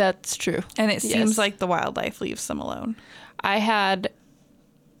 That's true. And it Yes. seems like the wildlife leaves them alone. I had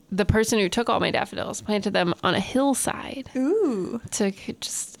the person who took all my daffodils planted them on a hillside Ooh. to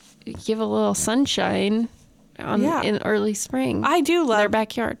just give a little sunshine in early spring. I do their love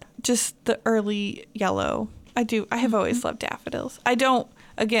backyard. just the early yellow. I have always loved daffodils. I don't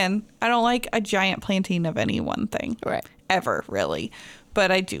like a giant planting of any one thing. Right. Ever, really.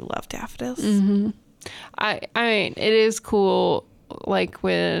 But I do love daffodils. I mean, it is cool, like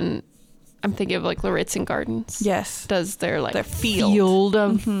when I'm thinking of like Lauritzen Gardens. Yes. Does their like Their field. field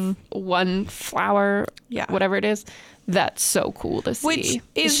of one flower, Yeah. whatever it is. That's so cool to see. Which is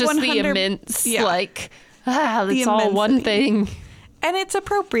it's just the 100 immense, yeah. like, it's all one immensity. thing. And it's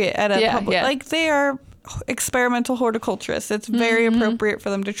appropriate at a public, like they are experimental horticulturists. It's very appropriate for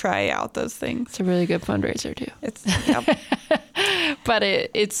them to try out those things. It's a really good fundraiser too. It's, yeah, But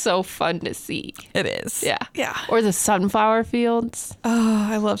it's so fun to see. it is. Yeah. Yeah. Or the sunflower fields. Oh,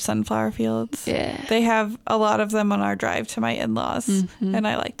 I love sunflower fields. Yeah. They have a lot of them on our drive to my in-laws, and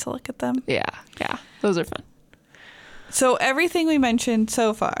I like to look at them. Yeah. Yeah. Those are fun. So everything we mentioned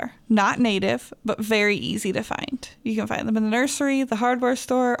so far, not native, but very easy to find. You can find them in the nursery, the hardware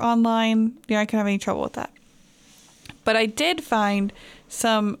store, online. You're not going to have any trouble with that. But I did find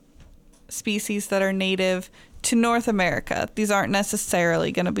some species that are native to North America. These aren't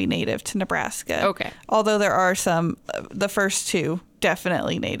necessarily going to be native to Nebraska. Okay. Although there are some, the first two,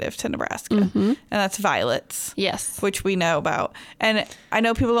 definitely native to Nebraska. And that's violets, Yes. which we know about. And I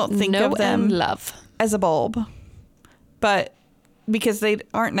know people don't think Know of them and love. as a bulb, but because they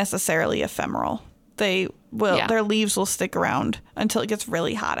aren't necessarily ephemeral, they will, Yeah. their leaves will stick around until it gets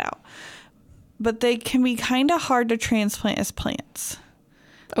really hot out. But they can be kind of hard to transplant as plants.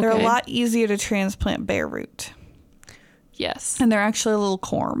 They're a Okay. lot easier to transplant bare root, Yes. and they're actually a little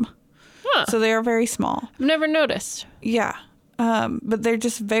corm. Huh. So they are very small. I've never noticed. Yeah. But they're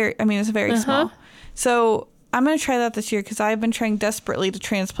just very, I mean, it's very small. So I'm going to try that this year because I've been trying desperately to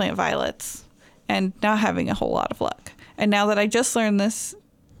transplant violets and not having a whole lot of luck. And now that I just learned this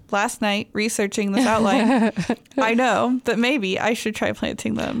last night, researching this outline, I know that maybe I should try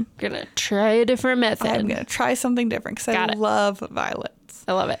planting them. Gonna try a different method. I'm going to try something different because I Got it. love violets.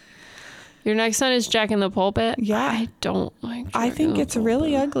 I love it. Your next one is Jack in the Pulpit. Yeah. I don't like Jack I in think the it's Pulpit.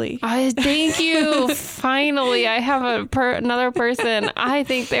 really ugly. Thank you. Finally, I have another person. I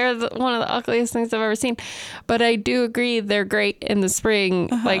think they're one of the ugliest things I've ever seen. But I do agree they're great in the spring.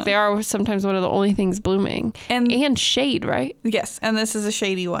 Like they are sometimes one of the only things blooming. And shade, right? Yes, and this is a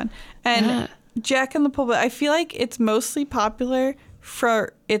shady one. And Yeah. Jack in the Pulpit, I feel like it's mostly popular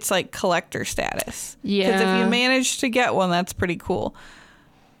for its like collector status. Because if Yeah. you manage to get one, that's pretty cool.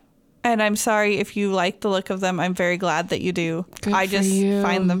 And I'm sorry if you like the look of them. I'm very glad that you do. Good I for just you.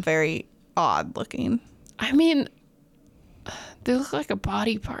 find them very odd looking. I mean, they look like a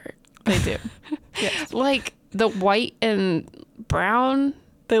body part. They do. Yes. Like the white and brown.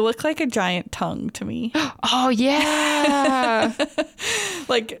 They look like a giant tongue to me. Oh, yeah.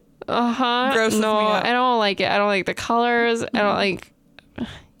 Like, No, grosses me out. I don't like it. I don't like the colors. I don't like.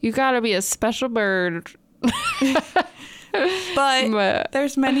 You gotta be a special bird. but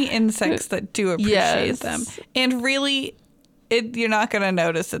there's many insects that do appreciate Yes. them. And really, you're not going to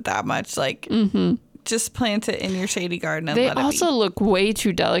notice it that much. Like, just plant it in your shady garden and They let it also be. look way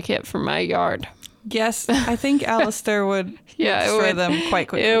too delicate for my yard. Yes, I think Alistair would Yeah, it destroy would. them quite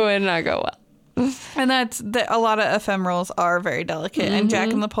quickly. It would not go well. And a lot of ephemerals are very delicate. And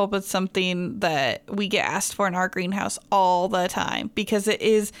Jack in the Pulpit's something that we get asked for in our greenhouse all the time because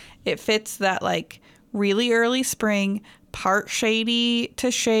it fits that like really early spring, part shady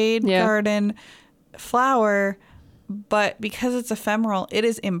to shade Yeah. garden flower. But because it's ephemeral, it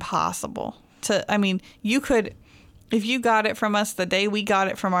is impossible I mean, you could, if you got it from us the day we got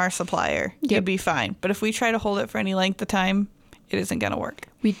it from our supplier, Yep. you'd be fine. But if we try to hold it for any length of time, it isn't going to work.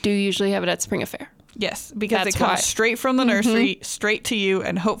 We do usually have it at Spring Affair. Yes, because That's it comes why. straight from the nursery, straight to you,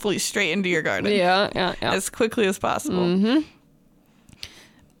 and hopefully straight into your garden Yeah. as quickly as possible.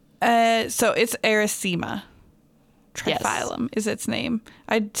 So it's Erycema triphyllum is its name.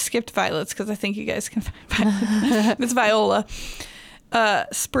 I skipped violets because I think you guys can find violet. It's viola.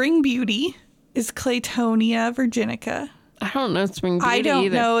 Spring beauty is Claytonia virginica. I don't know Spring Beauty I don't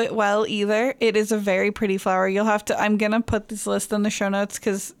either. know it well either. It is a very pretty flower. I'm going to put this list in the show notes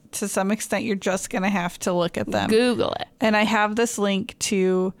because to some extent you're just going to have to look at them. Google it. And I have this link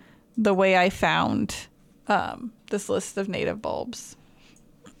to the way I found this list of native bulbs.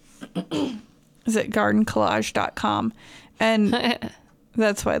 Is it gardencollage.com? And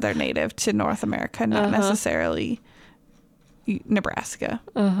that's why they're native to North America, not necessarily Nebraska.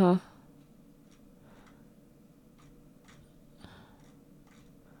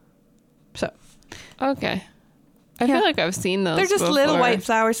 So Okay. I Yeah. feel like I've seen those. they're just little before. white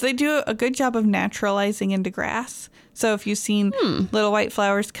flowers. They do a good job of naturalizing into grass. So if you've seen little white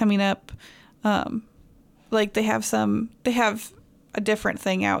flowers coming up, like they have a different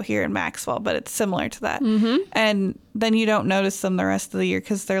thing out here in Maxwell, but it's similar to that. And then you don't notice them the rest of the year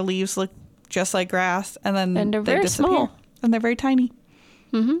because their leaves look just like grass, and then And they're they very disappear. small. And they're very tiny.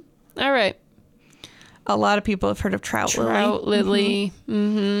 All right. A lot of people have heard of trout lily. Trout lily.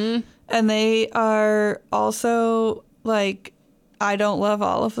 Mm-hmm. And they are also like, I don't love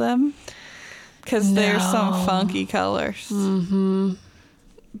all of them because there's some funky colors. Mm-hmm.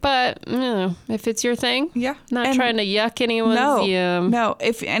 But if it's your thing, Yeah. not trying to yuck anyone's yum. No.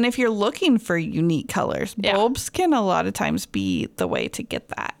 If you're looking for unique colors, bulbs can a lot of times be the way to get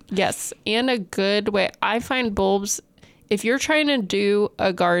that. Yes, and a good way. I find bulbs, if you're trying to do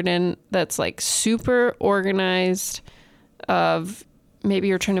a garden that's like super organized, of maybe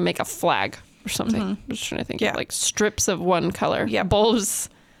you're trying to make a flag or something. I'm just trying to think of like strips of one color. Yeah. Bulbs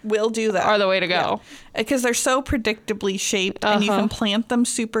Will do that. are the way to go. Because they're so predictably shaped and you can plant them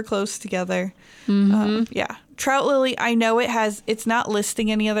super close together. Trout lily, I know it's not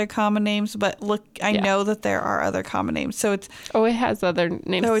listing any other common names, but look, I know that there are other common names. So it's... Oh, it has other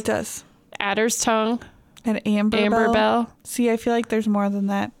names. Oh, it does. Adder's tongue. And amber bell. See, I feel like there's more than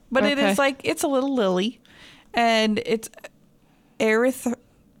that. But it is like, it's a little lily. And it's Erythronium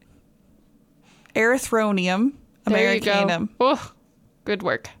americanum. Oh, good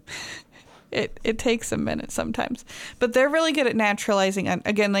work. It takes a minute sometimes, but they're really good at naturalizing.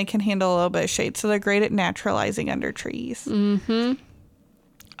 Again, they can handle a little bit of shade, so they're great at naturalizing under trees. Mm-hmm.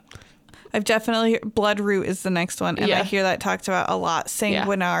 I've definitely bloodroot is the next one, and I hear that talked about a lot.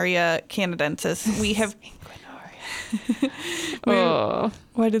 Sanguinaria canadensis. We have.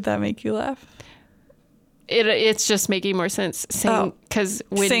 Why did that make you laugh? It's just making more sense. Because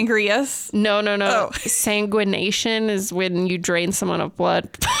sangrias? No. Oh. Sanguination is when you drain someone of blood.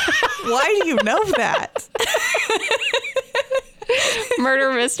 Why do you know that?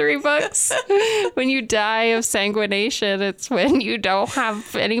 Murder mystery books. When you die of sanguination, it's when you don't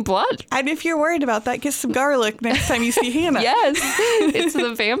have any blood. And if you're worried about that, get some garlic next time you see Hannah. Yes, it's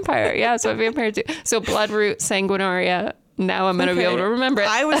the vampire. Yeah, it's what vampires do. So bloodroot, sanguinaria. Now I'm going to be able to remember it.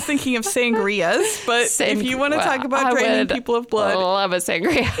 I was thinking of sangrias, but if you want to talk about draining people of blood, I love a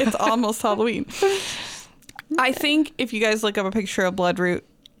sangria. It's almost Halloween. I think if you guys look up a picture of bloodroot,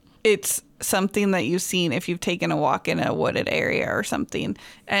 it's something that you've seen if you've taken a walk in a wooded area or something.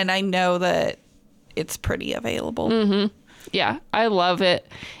 And I know that it's pretty available. Mm-hmm. Yeah, I love it.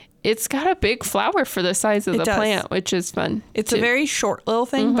 It's got a big flower for the size of the plant, which is fun. It's a very short little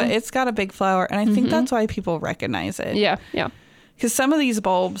thing, but it's got a big flower. And I think that's why people recognize it. Yeah. Because some of these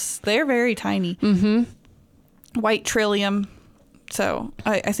bulbs, they're very tiny. Mm-hmm. White trillium. So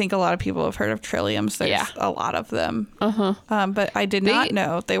I think a lot of people have heard of trilliums. There's a lot of them. But I did not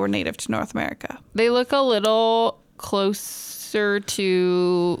know they were native to North America. They look a little closer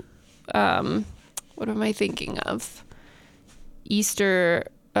to, what am I thinking of? Easter...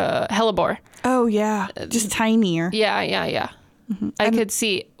 hellebore. Oh yeah, just tinier. Yeah. Mm-hmm. I could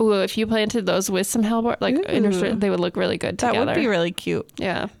see if you planted those with some hellebore, like they would look really good together. That would be really cute.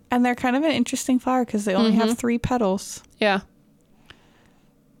 Yeah, and they're kind of an interesting flower because they only have 3 petals. Yeah.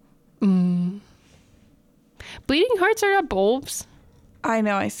 Bleeding hearts are not bulbs. I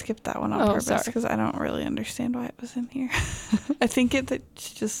know. I skipped that one on purpose because I don't really understand why it was in here. I think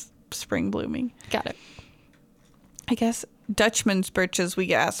it's just spring blooming. Got it. I guess Dutchman's birches we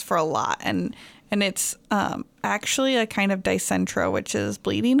get asked for a lot, and it's actually a kind of dicentra, which is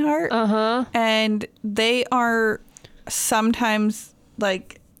bleeding heart. And they are sometimes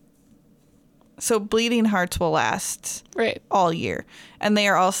so bleeding hearts will last all year, and they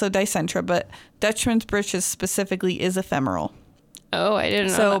are also dicentra, but Dutchman's birches specifically is ephemeral. Oh, I didn't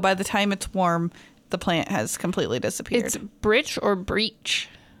know. So by the time it's warm, the plant has completely disappeared. It's britch or breach?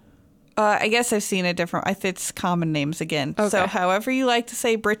 I guess I've seen a different... I think it's common names again. Okay. So however you like to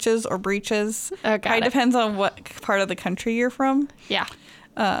say britches or breeches, it depends on what part of the country you're from. Yeah.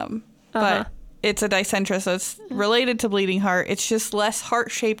 But it's a dicentra, so it's related to bleeding heart. It's just less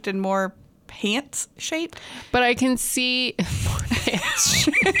heart-shaped and more pants-shaped. But I can see more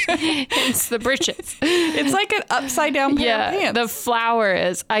pants-shaped. It's the breeches. It's like an upside-down pair of pants. The flower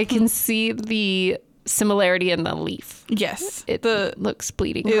is. I can see the... similarity in the leaf. Yes. It looks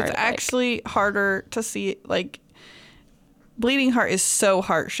bleeding heart. It's actually harder to see, bleeding heart is so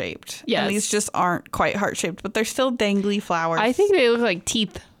heart-shaped. Yes. And these just aren't quite heart-shaped, but they're still dangly flowers. I think they look like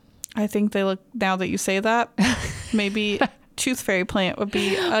teeth. I think they look, now that you say that, maybe tooth fairy plant would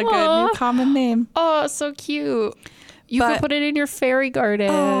be a good new common name. Oh, so cute. You could put it in your fairy garden.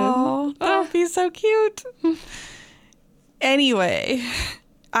 Oh, that would be so cute. Anyway...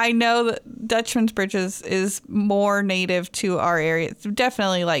 I know that Dutchman's birches is more native to our area. It's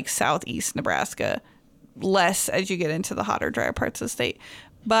definitely southeast Nebraska, less as you get into the hotter, drier parts of the state.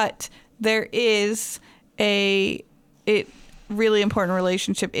 But there is a really important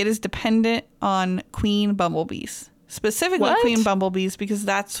relationship. It is dependent on queen bumblebees, specifically queen bumblebees, because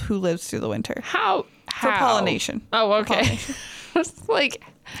that's who lives through the winter. How? For pollination. Oh, okay. It's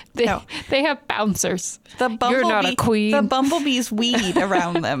They have bouncers. The bumblebee, You're not a queen. The bumblebees weed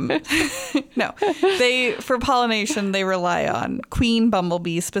around them. No, for pollination, they rely on queen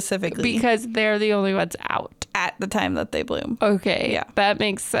bumblebees specifically Because they're the only ones out. at the time that they bloom. Okay, Yeah. that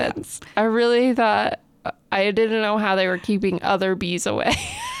makes sense. I really thought, I didn't know how they were keeping other bees away.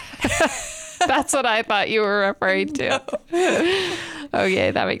 That's what I thought you were referring to.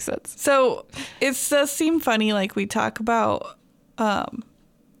 Okay, that makes sense. So it does seem funny, like we talk about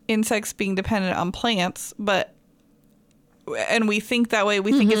insects being dependent on plants, and we think that way.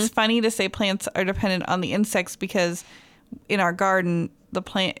 We think it's funny to say plants are dependent on the insects because in our garden, the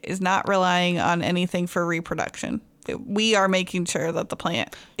plant is not relying on anything for reproduction. We are making sure that the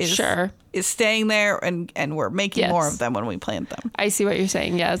plant is staying there, and we're making more of them when we plant them. I see what you're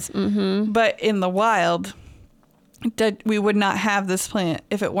saying. Yes. Mm-hmm. But in the wild, we would not have this plant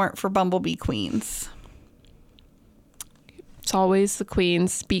if it weren't for bumblebee queens. It's always the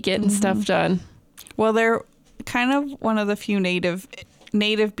queens be getting stuff done. Well, they're kind of one of the few native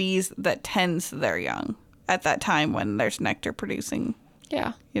bees that tends their young at that time when there's nectar producing.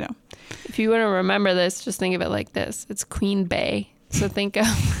 Yeah. If you want to remember this, just think of it like this. It's Queen Bee. So think of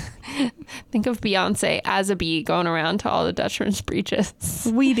Beyonce as a bee going around to all the Dutchman's breeches.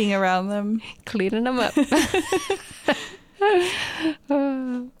 Weeding around them. Cleaning them up.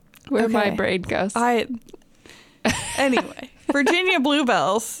 Where my brain goes. Anyway, Virginia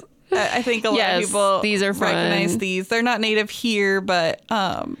bluebells. I think a lot of people these are fun. Recognize these. They're not native here, but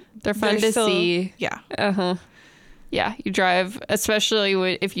they're fun to see. Yeah. Yeah, you drive,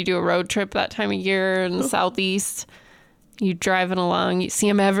 especially if you do a road trip that time of year in the southeast. You driving along, you see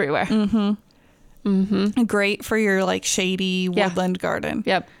them everywhere. Great for your shady woodland garden.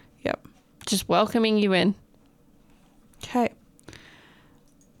 Yep. Just welcoming you in. Okay.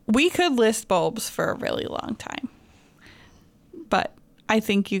 We could list bulbs for a really long time, but I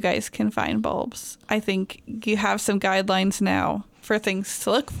think you guys can find bulbs. I think you have some guidelines now for things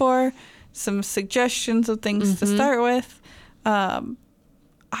to look for, some suggestions of things to start with.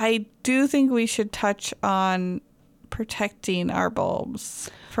 I do think we should touch on protecting our bulbs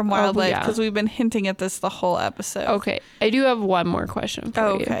from wildlife because we've been hinting at this the whole episode. Okay. I do have one more question for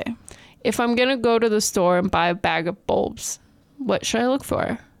you. Okay. If I'm going to go to the store and buy a bag of bulbs, what should I look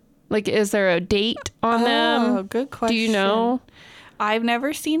for? Is there a date on them? Oh, good question. Do you know? I've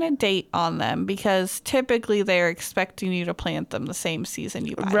never seen a date on them because typically they're expecting you to plant them the same season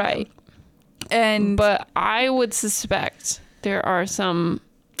you buy them. But I would suspect there are some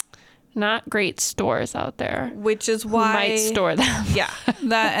not great stores out there, which is why might store them. Yeah,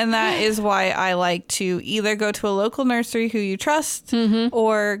 that is why I like to either go to a local nursery who you trust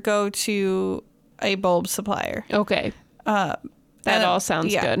or go to a bulb supplier. Okay, that all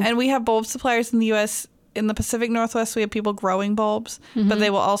sounds good. And we have bulb suppliers in the U.S. In the Pacific Northwest, we have people growing bulbs, but they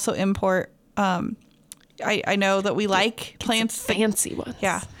will also import. I know that we like plants, fancy ones.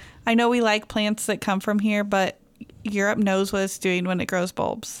 Yeah, I know we like plants that come from here, but Europe knows what it's doing when it grows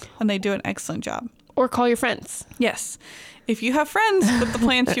bulbs, and they do an excellent job. Or call your friends. Yes. If you have friends with the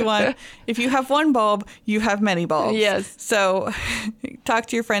plants you want, if you have one bulb, you have many bulbs. Yes. So talk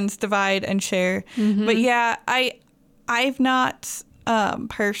to your friends, divide and share. But yeah, I've not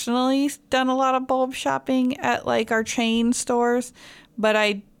personally done a lot of bulb shopping at our chain stores, but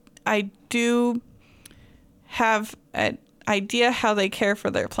I do have an idea how they care for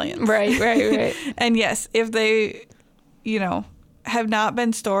their plants. Right. And yes, if they, have not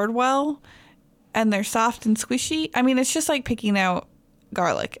been stored well and they're soft and squishy, I mean, it's just like picking out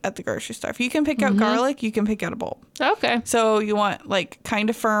garlic at the grocery store. If you can pick out garlic, you can pick out a bulb. Okay. So you want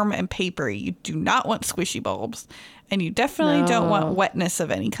kind of firm and papery. You do not want squishy bulbs. And you definitely don't want wetness of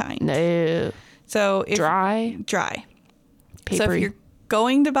any kind. No. So dry. Papery. So if you're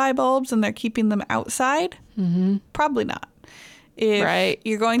going to buy bulbs and they're keeping them outside, probably not. If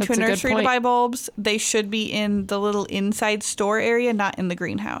you're going to a nursery to buy bulbs, they should be in the little inside store area, not in the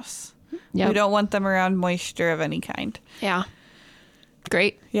greenhouse. Yep. We don't want them around moisture of any kind. Yeah.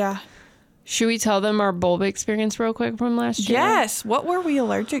 Great. Yeah. Should we tell them our bulb experience real quick from last year? Yes. What were we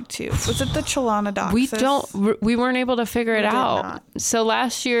allergic to? Was it the Chelonodoxis? We weren't able to figure it out. So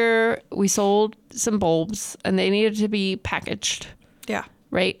last year we sold some bulbs and they needed to be packaged. Yeah.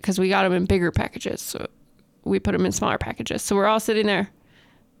 Right? Because we got them in bigger packages. So we put them in smaller packages. So we're all sitting there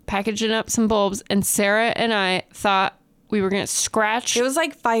packaging up some bulbs, and Sarah and I thought we were going to scratch. It was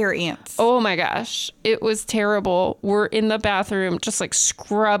like fire ants. Oh my gosh. It was terrible. We're in the bathroom just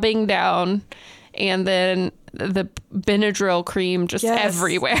scrubbing down, and then the Benadryl cream just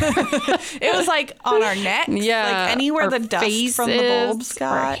everywhere. It was on our necks. Yeah. Anywhere the dust faces, from the bulbs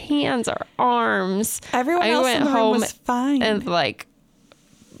got. Our hands, our arms. Everyone else in the room was fine. And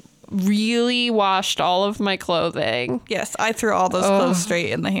really washed all of my clothing. Yes, I threw all those clothes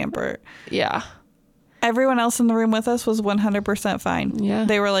straight in the hamper. Yeah. Everyone else in the room with us was 100% fine. Yeah.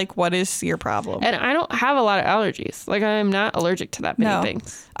 They were like, what is your problem? And I don't have a lot of allergies. Like, I'm not allergic to that many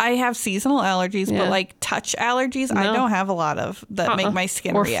things. I have seasonal allergies, but like touch allergies, I don't have a lot of that make my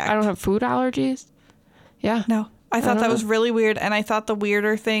skin react. I don't have food allergies. Yeah. No. I thought that was really weird. And I thought the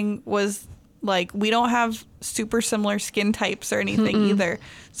weirder thing was like, we don't have super similar skin types or anything either.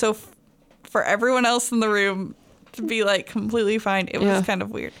 So for everyone else in the room to be like completely fine, it was kind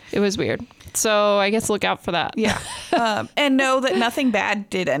of weird. It was weird. So I guess look out for that. Yeah. And know that nothing bad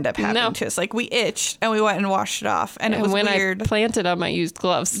did end up happening to us. Like, we itched and we went and washed it off. And it was when weird. I planted them, I used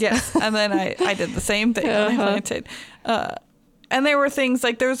gloves. Yes. And then I did the same thing when I planted. And there were things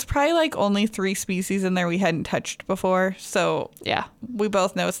like, there was probably like only 3 species in there we hadn't touched before. So Yeah. we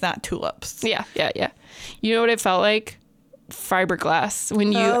both know it's not tulips. Yeah. You know what it felt like? Fiberglass.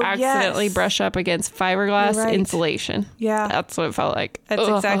 When you accidentally brush up against fiberglass insulation. Yeah. That's what it felt like. That's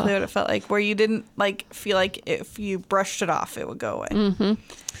exactly what it felt like, where you didn't like feel like if you brushed it off, it would go away.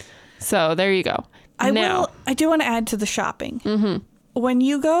 So there you go. I do want to add to the shopping. When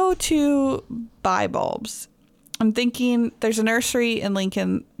you go to buy bulbs, I'm thinking there's a nursery in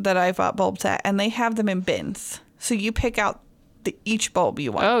Lincoln that I bought bulbs at, and they have them in bins. So you pick out each bulb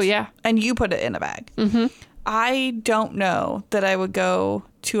you want. Oh, yeah. And you put it in a bag. I don't know that I would go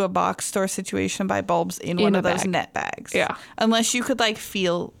to a box store situation and buy bulbs in one of those net bags. Yeah. Unless you could like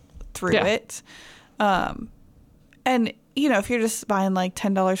feel through it. And, you know, if you're just buying like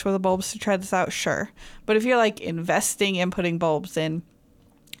 $10 worth of bulbs to try this out, sure. But if you're like investing in putting bulbs in,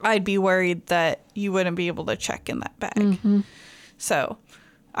 I'd be worried that you wouldn't be able to check in that bag. So,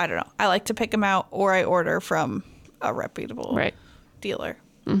 I don't know. I like to pick them out, or I order from a reputable dealer.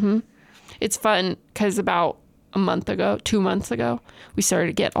 It's fun because about 2 months ago, we started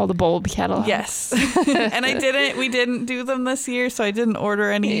to get all the bulb catalogs. Yes. And we didn't do them this year, so I didn't order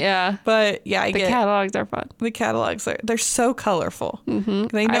any. Yeah. But yeah, the catalogs are fun. The catalogs they're so colorful.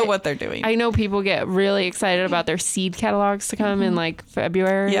 They know what they're doing. I know people get really excited about their seed catalogs to come in like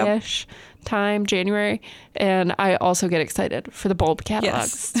February-ish time, January. And I also get excited for the bulb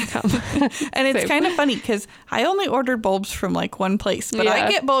catalogs to come. And it's kind of funny because I only ordered bulbs from like one place, but I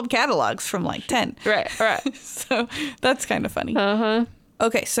get bulb catalogs from like 10. Right. So that's kind of funny.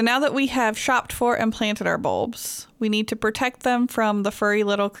 Okay, so now that we have shopped for and planted our bulbs, we need to protect them from the furry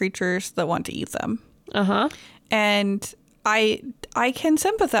little creatures that want to eat them. And I can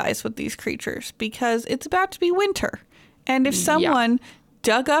sympathize with these creatures because it's about to be winter. And if someone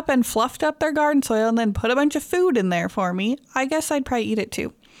dug up and fluffed up their garden soil and then put a bunch of food in there for me, I guess I'd probably eat it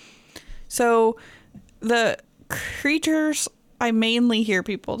too. So the creatures I mainly hear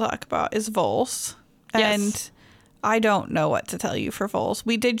people talk about is voles. And I don't know what to tell you for voles.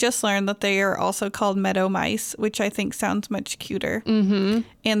 We did just learn that they are also called meadow mice, which I think sounds much cuter. And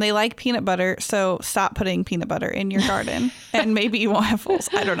they like peanut butter, so stop putting peanut butter in your garden and maybe you won't have voles.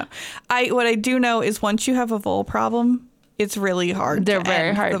 I don't know. What I do know is once you have a vole problem, it's really hard. They're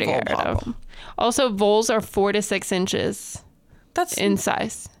very hard to get rid of. Also, voles are 4 to 6 inches in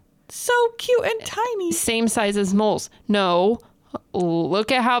size. So cute and tiny. Same size as moles. No,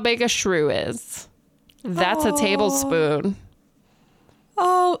 look at how big a shrew is. That's a tablespoon.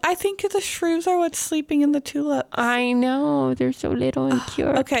 Oh, I think the shrews are what's sleeping in the tulips. I know. They're so little and cute.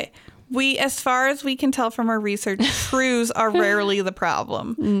 Okay. As far as we can tell from our research, shrews are rarely the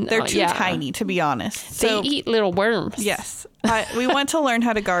problem. They're too tiny, to be honest. They eat little worms. Yes. We want to learn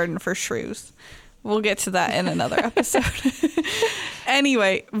how to garden for shrews. We'll get to that in another episode.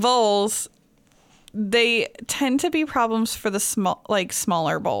 Anyway, voles, they tend to be problems for the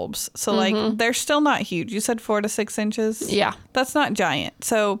smaller bulbs. So like they're still not huge. You said 4 to 6 inches. Yeah. That's not giant.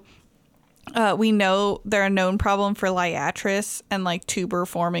 So we know they're a known problem for liatris and like tuber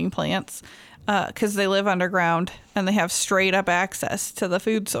forming plants because they live underground and they have straight up access to the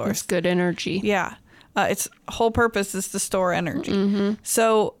food source. It's good energy. Yeah. Its whole purpose is to store energy.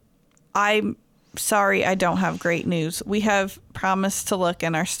 So I'm sorry, I don't have great news. We have promised to look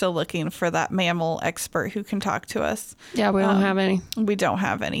and are still looking for that mammal expert who can talk to us. Yeah, we don't have any. We don't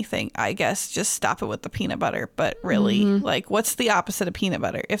have anything. I guess just stop it with the peanut butter. But really, like, what's the opposite of peanut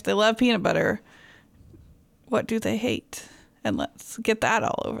butter? If they love peanut butter, what do they hate? And let's get that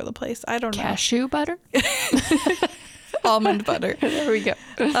all over the place. I don't know. Cashew butter? Almond butter. There we go.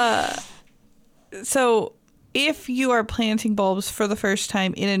 So if you are planting bulbs for the first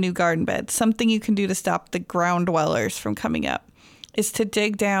time in a new garden bed, something you can do to stop the ground dwellers from coming up is to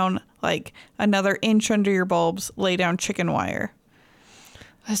dig down like another inch under your bulbs, lay down chicken wire.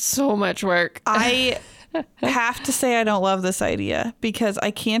 That's so much work. I have to say I don't love this idea because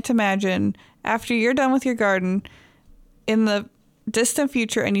I can't imagine after you're done with your garden in the distant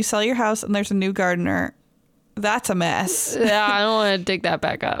future and you sell your house and there's a new gardener. That's a mess. Yeah, I don't want to dig that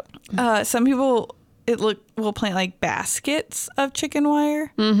back up. Some people will plant like baskets of chicken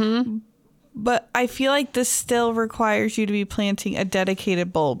wire. Mm-hmm. But I feel like this still requires you to be planting a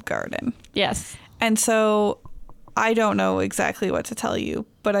dedicated bulb garden. Yes. And so I don't know exactly what to tell you,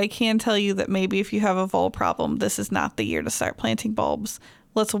 but I can tell you that maybe if you have a vole problem, this is not the year to start planting bulbs.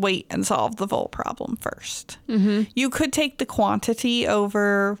 Let's wait and solve the vole problem first. Mm-hmm. You could take the quantity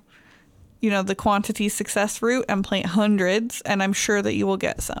over, the quantity success route and plant hundreds, and I'm sure that you will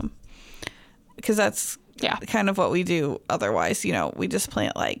get some. Because that's kind of what we do otherwise. We just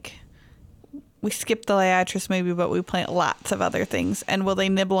plant we skip the liatris maybe, but we plant lots of other things. And will they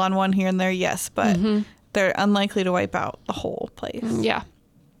nibble on one here and there? Yes, but they're unlikely to wipe out the whole place. Yeah.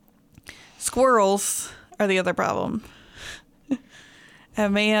 Squirrels are the other problem.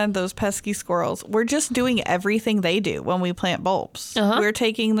 And man, those pesky squirrels. We're just doing everything they do when we plant bulbs. We're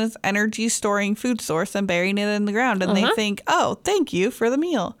taking this energy storing food source and burying it in the ground. And they think, oh, thank you for the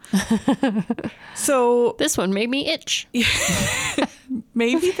meal. So this one made me itch.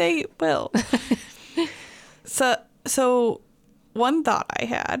 Maybe they will. So one thought I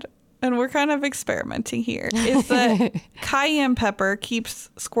had, and we're kind of experimenting here, is that cayenne pepper keeps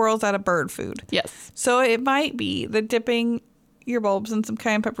squirrels out of bird food. Yes. So it might be that dipping your bulbs in some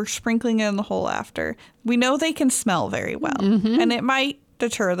cayenne pepper, sprinkling it in the hole after. We know they can smell very well, and it might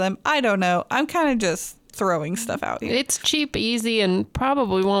deter them. I don't know. I'm kind of just throwing stuff out here. It's cheap, easy, and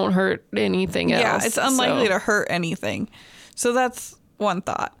probably won't hurt anything else. Yeah, it's unlikely to hurt anything. So that's one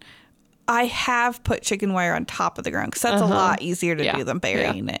thought. I have put chicken wire on top of the ground because that's a lot easier to do than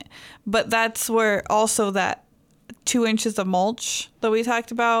burying it. But that's where also that 2 inches of mulch that we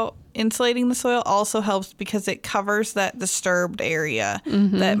talked about insulating the soil also helps because it covers that disturbed area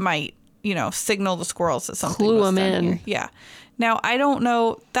that might, signal the squirrels that something Clue was them done in. here. Yeah. Now, I don't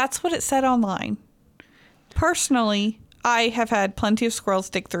know. That's what it said online. Personally, I have had plenty of squirrels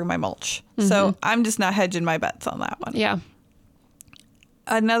dig through my mulch. So I'm just not hedging my bets on that one. Yeah.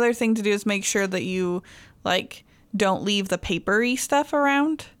 Another thing to do is make sure that you don't leave the papery stuff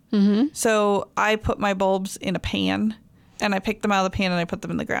around. So I put my bulbs in a pan and I pick them out of the pan and I put them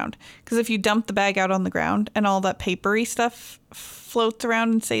in the ground. Because if you dump the bag out on the ground and all that papery stuff floats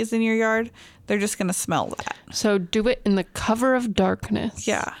around and stays in your yard, they're just going to smell that. So do it in the cover of darkness.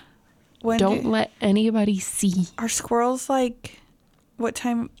 Yeah. Don't let anybody see. Are squirrels what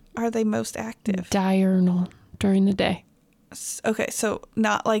time are they most active? Diurnal, during the day. Okay, so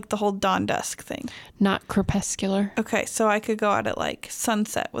not like the whole dawn dusk thing. Not crepuscular. Okay, so I could go out at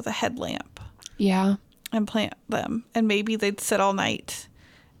sunset with a headlamp. Yeah. And plant them. And maybe they'd sit all night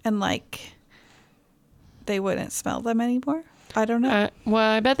and they wouldn't smell them anymore. I don't know. Well,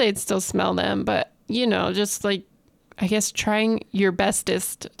 I bet they'd still smell them, but just I guess trying your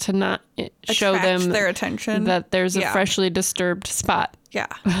bestest to not show them their attention that there's a freshly disturbed spot. Yeah.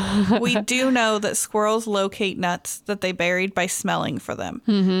 We do know that squirrels locate nuts that they buried by smelling for them.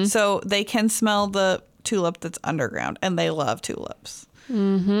 So they can smell the tulip that's underground, and they love tulips.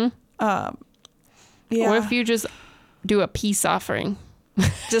 Yeah. Or if you just do a peace offering.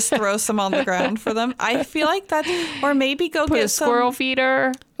 Just throw some on the ground for them. I feel like that, or maybe go put get a squirrel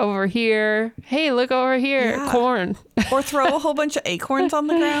feeder over here. Hey, look over here, corn. Or throw a whole bunch of acorns on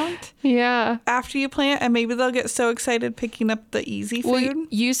the ground. Yeah. After you plant, and maybe they'll get so excited picking up the easy food. Well,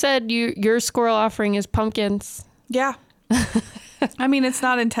 you said your squirrel offering is pumpkins. Yeah. I mean, it's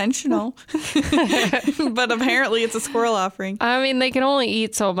not intentional, but apparently it's a squirrel offering. I mean, they can only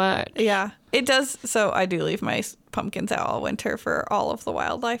eat so much. Yeah, it does. So I do leave my pumpkins out all winter for all of the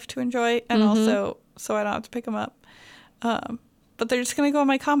wildlife to enjoy, and also so I don't have to pick them up. But they're just going to go in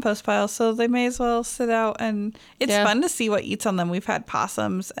my compost pile, so they may as well sit out. And it's fun to see what eats on them. We've had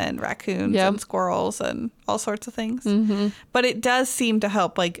possums and raccoons and squirrels and all sorts of things. But it does seem to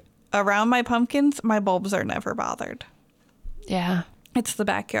help. Around my pumpkins, my bulbs are never bothered. Yeah. It's the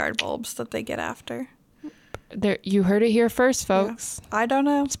backyard bulbs that they get after. You heard it here first, folks. Yeah. I don't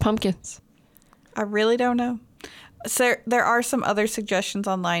know. It's pumpkins. I really don't know. So there are some other suggestions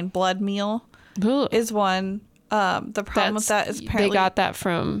online. Blood meal is one. The problem with that is apparently... They got that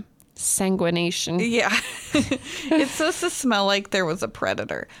from sanguination. Yeah. It's supposed to smell like there was a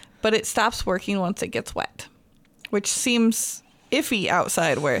predator, but it stops working once it gets wet, which seems iffy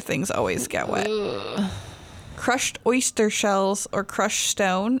outside where things always get wet. Crushed oyster shells or crushed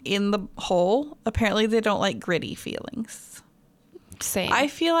stone in the hole, apparently they don't like gritty feelings. Same. I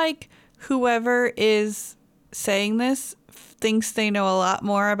feel like whoever is saying this thinks they know a lot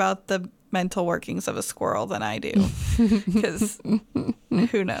more about the mental workings of a squirrel than I do, because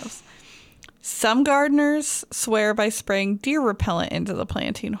who knows. Some gardeners swear by spraying deer repellent into the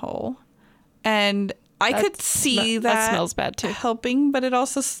planting hole, and I could see that smells bad too, helping, but it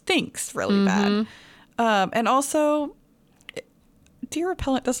also stinks really bad. And also, deer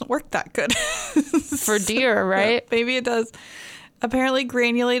repellent doesn't work that good for deer, right? Maybe it does. Apparently,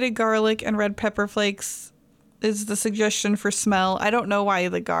 granulated garlic and red pepper flakes is the suggestion for smell. I don't know why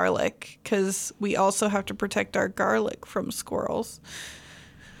the garlic, because we also have to protect our garlic from squirrels.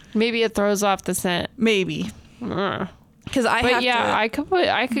 Maybe it throws off the scent. Maybe. Because I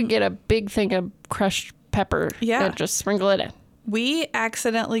could get a big thing of crushed pepper and just sprinkle it in. We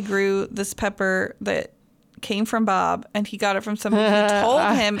accidentally grew this pepper that came from Bob, and he got it from somebody who told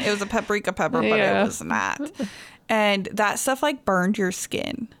him it was a paprika pepper, but it was not. And that stuff like burned your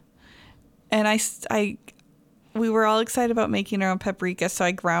skin. And we were all excited about making our own paprika, so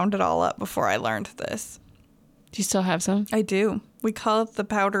I ground it all up before I learned this. Do you still have some? I do. We call it the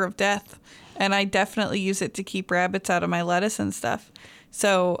powder of death, and I definitely use it to keep rabbits out of my lettuce and stuff.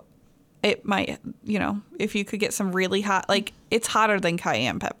 So it might, if you could get some really hot, like it's hotter than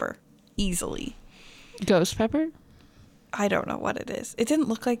cayenne pepper, easily. Ghost pepper? I don't know what it is. It didn't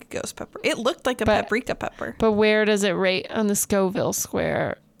look like a ghost pepper. It looked like a paprika pepper. But where does it rate on the Scoville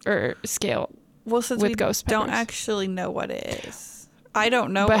square or scale? Well, since we don't actually know what it is. I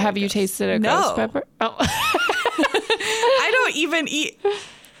don't know. But have you tasted a ghost pepper? Oh. I don't even eat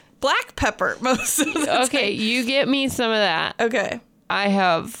black pepper most of the time. Okay, you get me some of that. Okay. I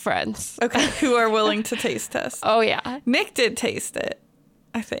have friends. Okay, who are willing to taste test. Oh, yeah. Nick did taste it,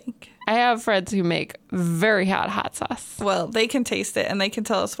 I think. I have friends who make very hot sauce. Well, they can taste it, and they can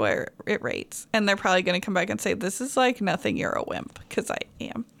tell us where it rates. And they're probably going to come back and say, this is like nothing, you're a wimp, because I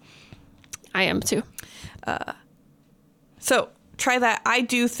am. I am, too. So try that. I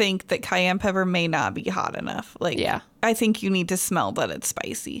do think that cayenne pepper may not be hot enough. I think you need to smell that it's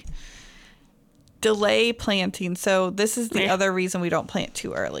spicy. Delay planting. So this is the other reason we don't plant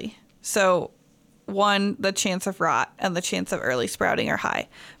too early. So one, the chance of rot and the chance of early sprouting are high.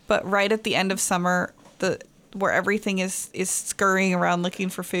 But right at the end of summer, where everything is scurrying around looking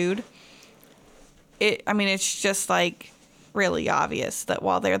for food, it's just like really obvious that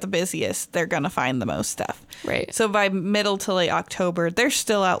while they're the busiest, they're going to find the most stuff. Right. So by middle to late October, they're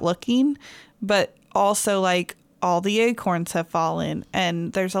still out looking, but also like all the acorns have fallen,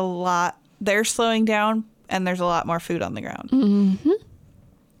 and there's a lot, they're slowing down, and there's a lot more food on the ground. Mm-hmm.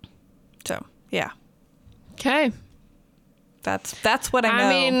 So, yeah. Okay. That's what I know. I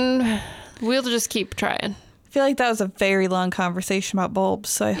mean, we'll just keep trying. I feel like that was a very long conversation about bulbs,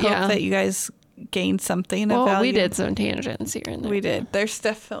 so I hope that you guys gained something of value. We did some tangents here and there. We did. There's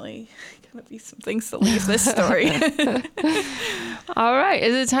definitely going to be some things to leave this story. All right.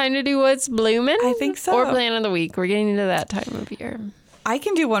 Is it time to do what's blooming? I think so. Or plan of the week. We're getting into that time of year. I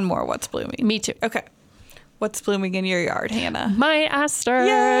can do one more what's blooming. Me too. Okay. What's blooming in your yard, Hannah? My asters.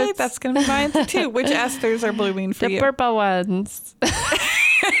 Yay, that's going to be mine too. Which asters are blooming for you? The purple ones.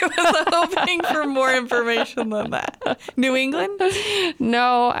 I was hoping for more information than that. New England?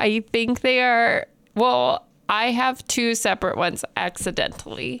 No, I think they are. Well, I have two separate ones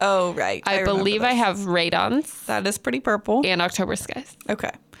accidentally. Oh, right. I believe I have radons. That is pretty purple. And October skies. Okay.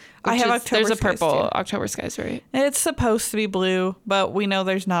 I have October skies. There's a purple too. October skies, right? It's supposed to be blue, but we know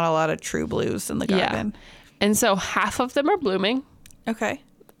there's not a lot of true blues in the garden. Yeah. And so half of them are blooming. Okay.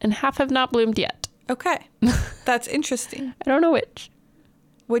 And half have not bloomed yet. Okay. That's interesting. I don't know which.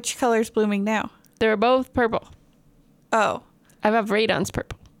 Which color's blooming now? They're both purple. Oh. I have radons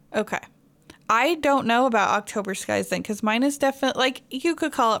purple. Okay. I don't know about October skies then, because mine is definitely, like, you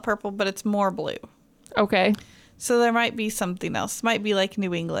could call it purple, but it's more blue. Okay. So there might be something else. Might be like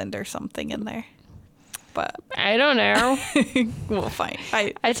New England or something in there. But I don't know. We'll find.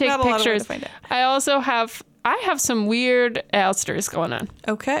 I take pictures. I also have some weird asters going on.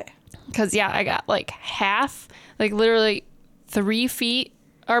 Okay. Because, I got like half, like literally 3 feet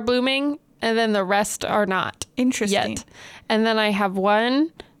are blooming, and then the rest are not. Interesting. Yet. And then I have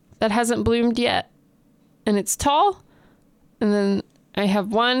one that hasn't bloomed yet, and it's tall. And then I have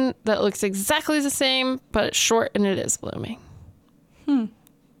one that looks exactly the same, but it's short and it is blooming.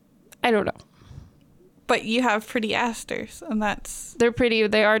 I don't know. But you have pretty asters, and they're pretty.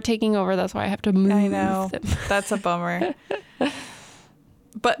 They are taking over. That's why I have to move. I know. them. That's a bummer.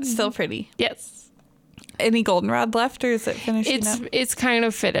 But still pretty. Yes. Any goldenrod left, or is it finishing up? It's kind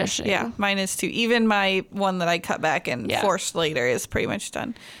of finishing. Yeah, mine is too. Even my one that I cut back and forced later is pretty much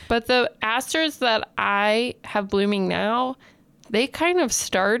done. But the asters that I have blooming now, they kind of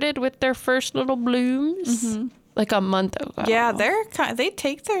started with their first little blooms. like a month ago. Yeah, they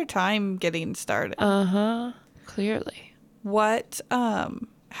take their time getting started. Clearly. What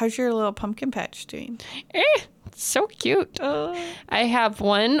how's your little pumpkin patch doing? It's so cute. I have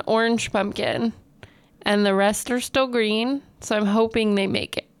one orange pumpkin and the rest are still green, so I'm hoping they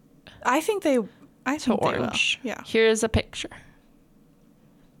make it I think to orange. orange. Yeah. Here's a picture.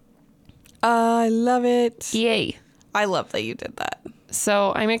 I love it. Yay. I love that you did that.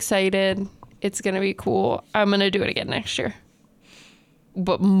 So I'm excited. It's going to be cool. I'm going to do it again next year.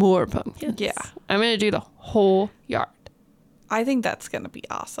 But more pumpkins. Yeah. I'm going to do the whole yard. I think that's going to be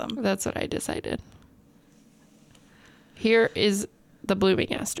awesome. That's what I decided. Here is the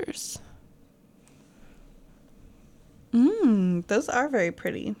blooming asters. Those are very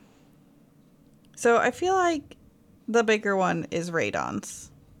pretty. So I feel like the bigger one is radons.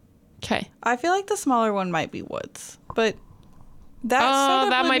 Okay. I feel like the smaller one might be woods, but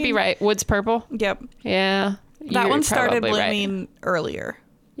that might be right. Wood's purple. Yep. Yeah. That you're one started probably right. blooming earlier.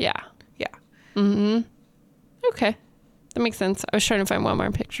 Yeah. Yeah. Okay. That makes sense. I was trying to find one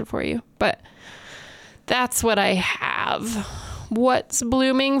more picture for you, but that's what I have. What's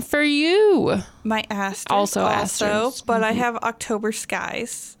blooming for you? My asters Also asters. but I have October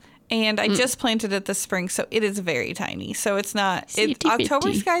skies. And I just planted it this spring, so it is very tiny. So it's not...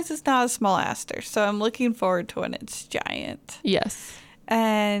 October skies is not a small aster, so I'm looking forward to when it's giant. Yes.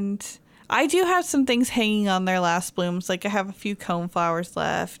 And I do have some things hanging on their last blooms. Like I have a few cone flowers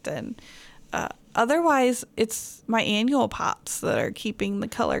left. And otherwise, it's my annual pots that are keeping the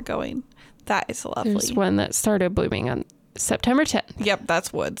color going. That is lovely. There's one that started blooming on September 10th. Yep,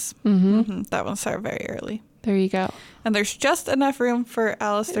 that's woods. That one started very early. There you go. And there's just enough room for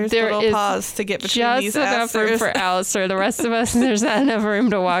Alistair's little paws to get between these just enough room for Alistair. The rest of us, there's not enough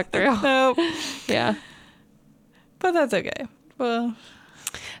room to walk through. Nope. Yeah. But that's okay. Well,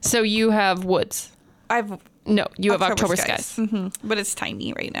 so you have woods. You have October skies. But it's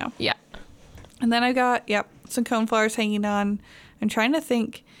tiny right now. Yeah. And then I got, some cone flowers hanging on. I'm trying to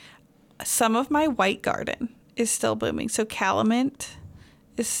think. Some of my white garden is still blooming. So calamint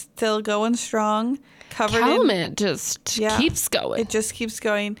is still going strong. Calamint just keeps going. It just keeps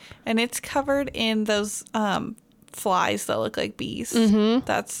going. And it's covered in those flies that look like bees.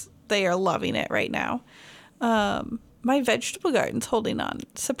 They are loving it right now. My vegetable garden's holding on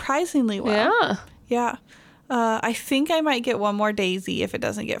surprisingly well. Yeah. I think I might get one more daisy if it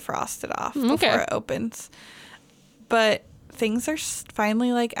doesn't get frosted off before it opens. But things are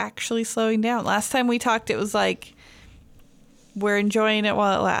finally like actually slowing down. Last time we talked, it was like, we're enjoying it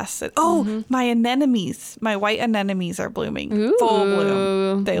while it lasted. My anemones, my white anemones are blooming. Ooh, full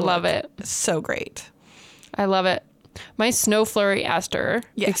bloom. They love it. So great. I love it. My snow flurry aster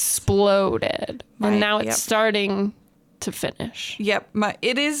exploded. And now it's starting to finish. Yep.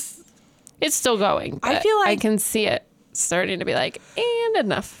 It's still going. But I feel like I can see it starting to be like, and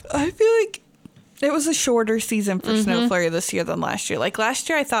enough. I feel like it was a shorter season for Snow Flurry this year than last year. Like last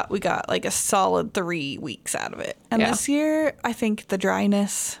year, I thought we got like a solid 3 weeks out of it. And this year, I think the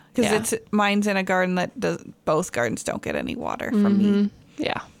dryness, because mine's in a garden that both gardens don't get any water from me.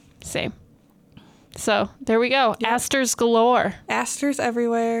 Yeah, same. So there we go. Yep. Asters galore. Asters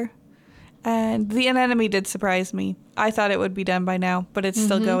everywhere. And the anemone did surprise me. I thought it would be done by now, but it's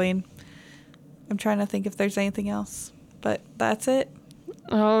still going. I'm trying to think if there's anything else, but that's it.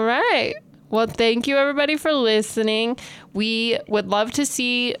 All right. Well, thank you everybody for listening. We would love to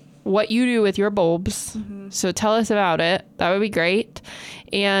see what you do with your bulbs. So tell us about it. That would be great.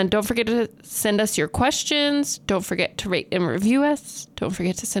 And don't forget to send us your questions. Don't forget to rate and review us. Don't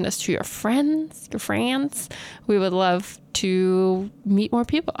forget to send us to your friends. We would love to meet more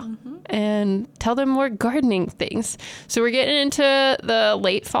people and tell them more gardening things. So we're getting into the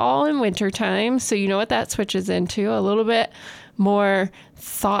late fall and winter time. So you know what that switches into, a little bit more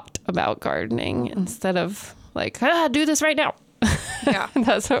thought about gardening instead of like, do this right now. Yeah.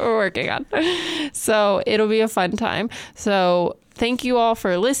 That's what we're working on. So it'll be a fun time. So thank you all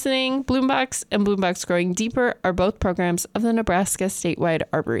for listening. Bloombox and Bloombox Growing Deeper are both programs of the Nebraska Statewide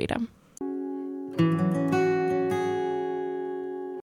Arboretum.